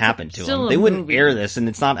bad's going to happen to still them. a They wouldn't movie. air this, and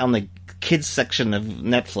it's not on the kids section of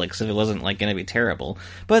Netflix if it wasn't like going to be terrible.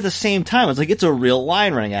 But at the same time, it's like it's a real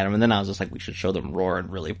lion running at him, and then I was just like, we should show them Roar and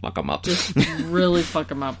really fuck them up. Just really fuck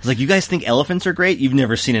him up. It's like, you guys think elephants are great? You've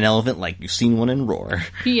never seen an elephant like you've seen one in Roar.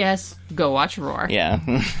 P.S. Go watch Roar. Yeah.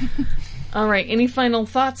 All right. Any final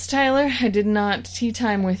thoughts, Tyler? I did not tea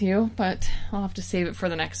time with you, but I'll have to save it for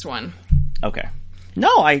the next one. Okay.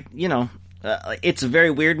 No, it's a very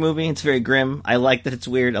weird movie. It's very grim. I like that it's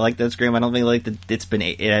weird. I like that it's grim. I don't think like that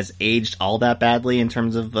it has aged all that badly in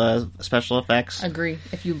terms of special effects. Agree.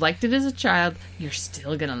 If you liked it as a child, you're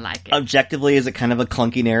still gonna like it. Objectively, is it kind of a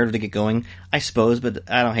clunky narrative to get going? I suppose, but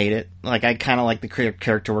I don't hate it. Like, I kind of like the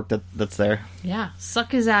character work that's there. Yeah,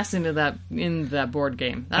 suck his ass into that board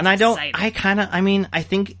game. That's And I don't. exciting. I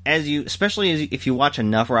think especially if you watch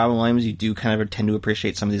enough Robin Williams, you do kind of tend to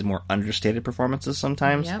appreciate some of these more understated performances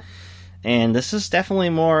sometimes. Yep. And this is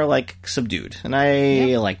definitely more, like, subdued. And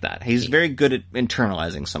I like that. He's very good at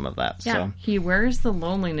internalizing some of that. Yeah, So. he wears the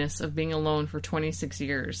loneliness of being alone for 26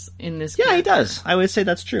 years in this. Yeah, he character. does. I would say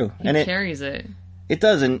that's true. He And carries it. it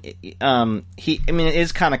does. And, it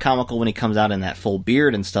is kind of comical when he comes out in that full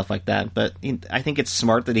beard and stuff like that. But I think it's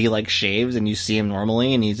smart that he, like, shaves and you see him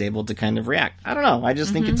normally and he's able to kind of react. I don't know. I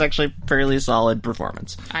just think it's actually a fairly solid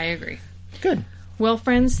performance. I agree. Good. Well,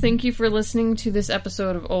 friends, thank you for listening to this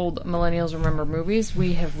episode of Old Millennials Remember Movies.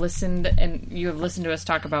 We have listened, and you have listened to us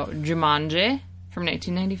talk about Jumanji from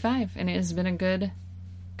 1995, and it has been a good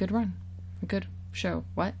run. A good show.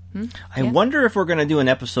 What? I wonder if we're going to do an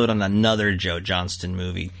episode on another Joe Johnston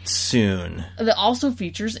movie soon. That also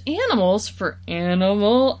features animals for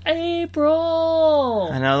Animal April.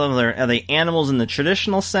 I know, are they animals in the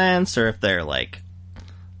traditional sense, or if they're, like,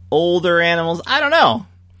 older animals? I don't know.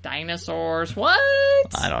 Dinosaurs. What?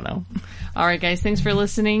 I don't know. All right, guys. Thanks for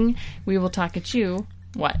listening. We will talk at you.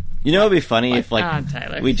 What? You know, it'd be funny if, like,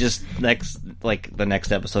 Tyler. we just the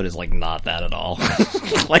next episode is like not that at all.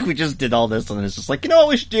 Like, we just did all this, and it's just like, you know what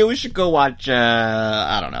we should do? We should go watch,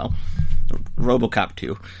 I don't know, RoboCop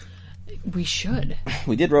 2. We should.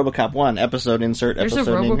 We did RoboCop 1 episode insert. There's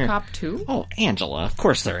episode a in here. RoboCop 2? Oh, Angela, of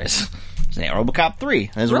course there is. There's a RoboCop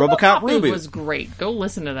 3. There's a RoboCop RoboCop 2 reboot. was great. Go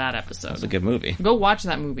listen to that episode. It's a good movie. Go watch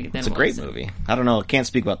that movie. Then It's a great movie. I don't know. I can't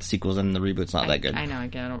speak about the sequels, and the reboot's not that good. I know.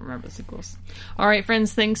 Again, I don't remember the sequels. All right,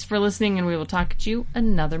 friends. Thanks for listening, and we will talk at you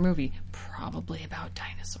another movie, probably about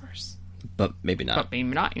dinosaurs, But maybe not. but maybe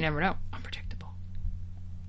not. You never know. Unpredictable.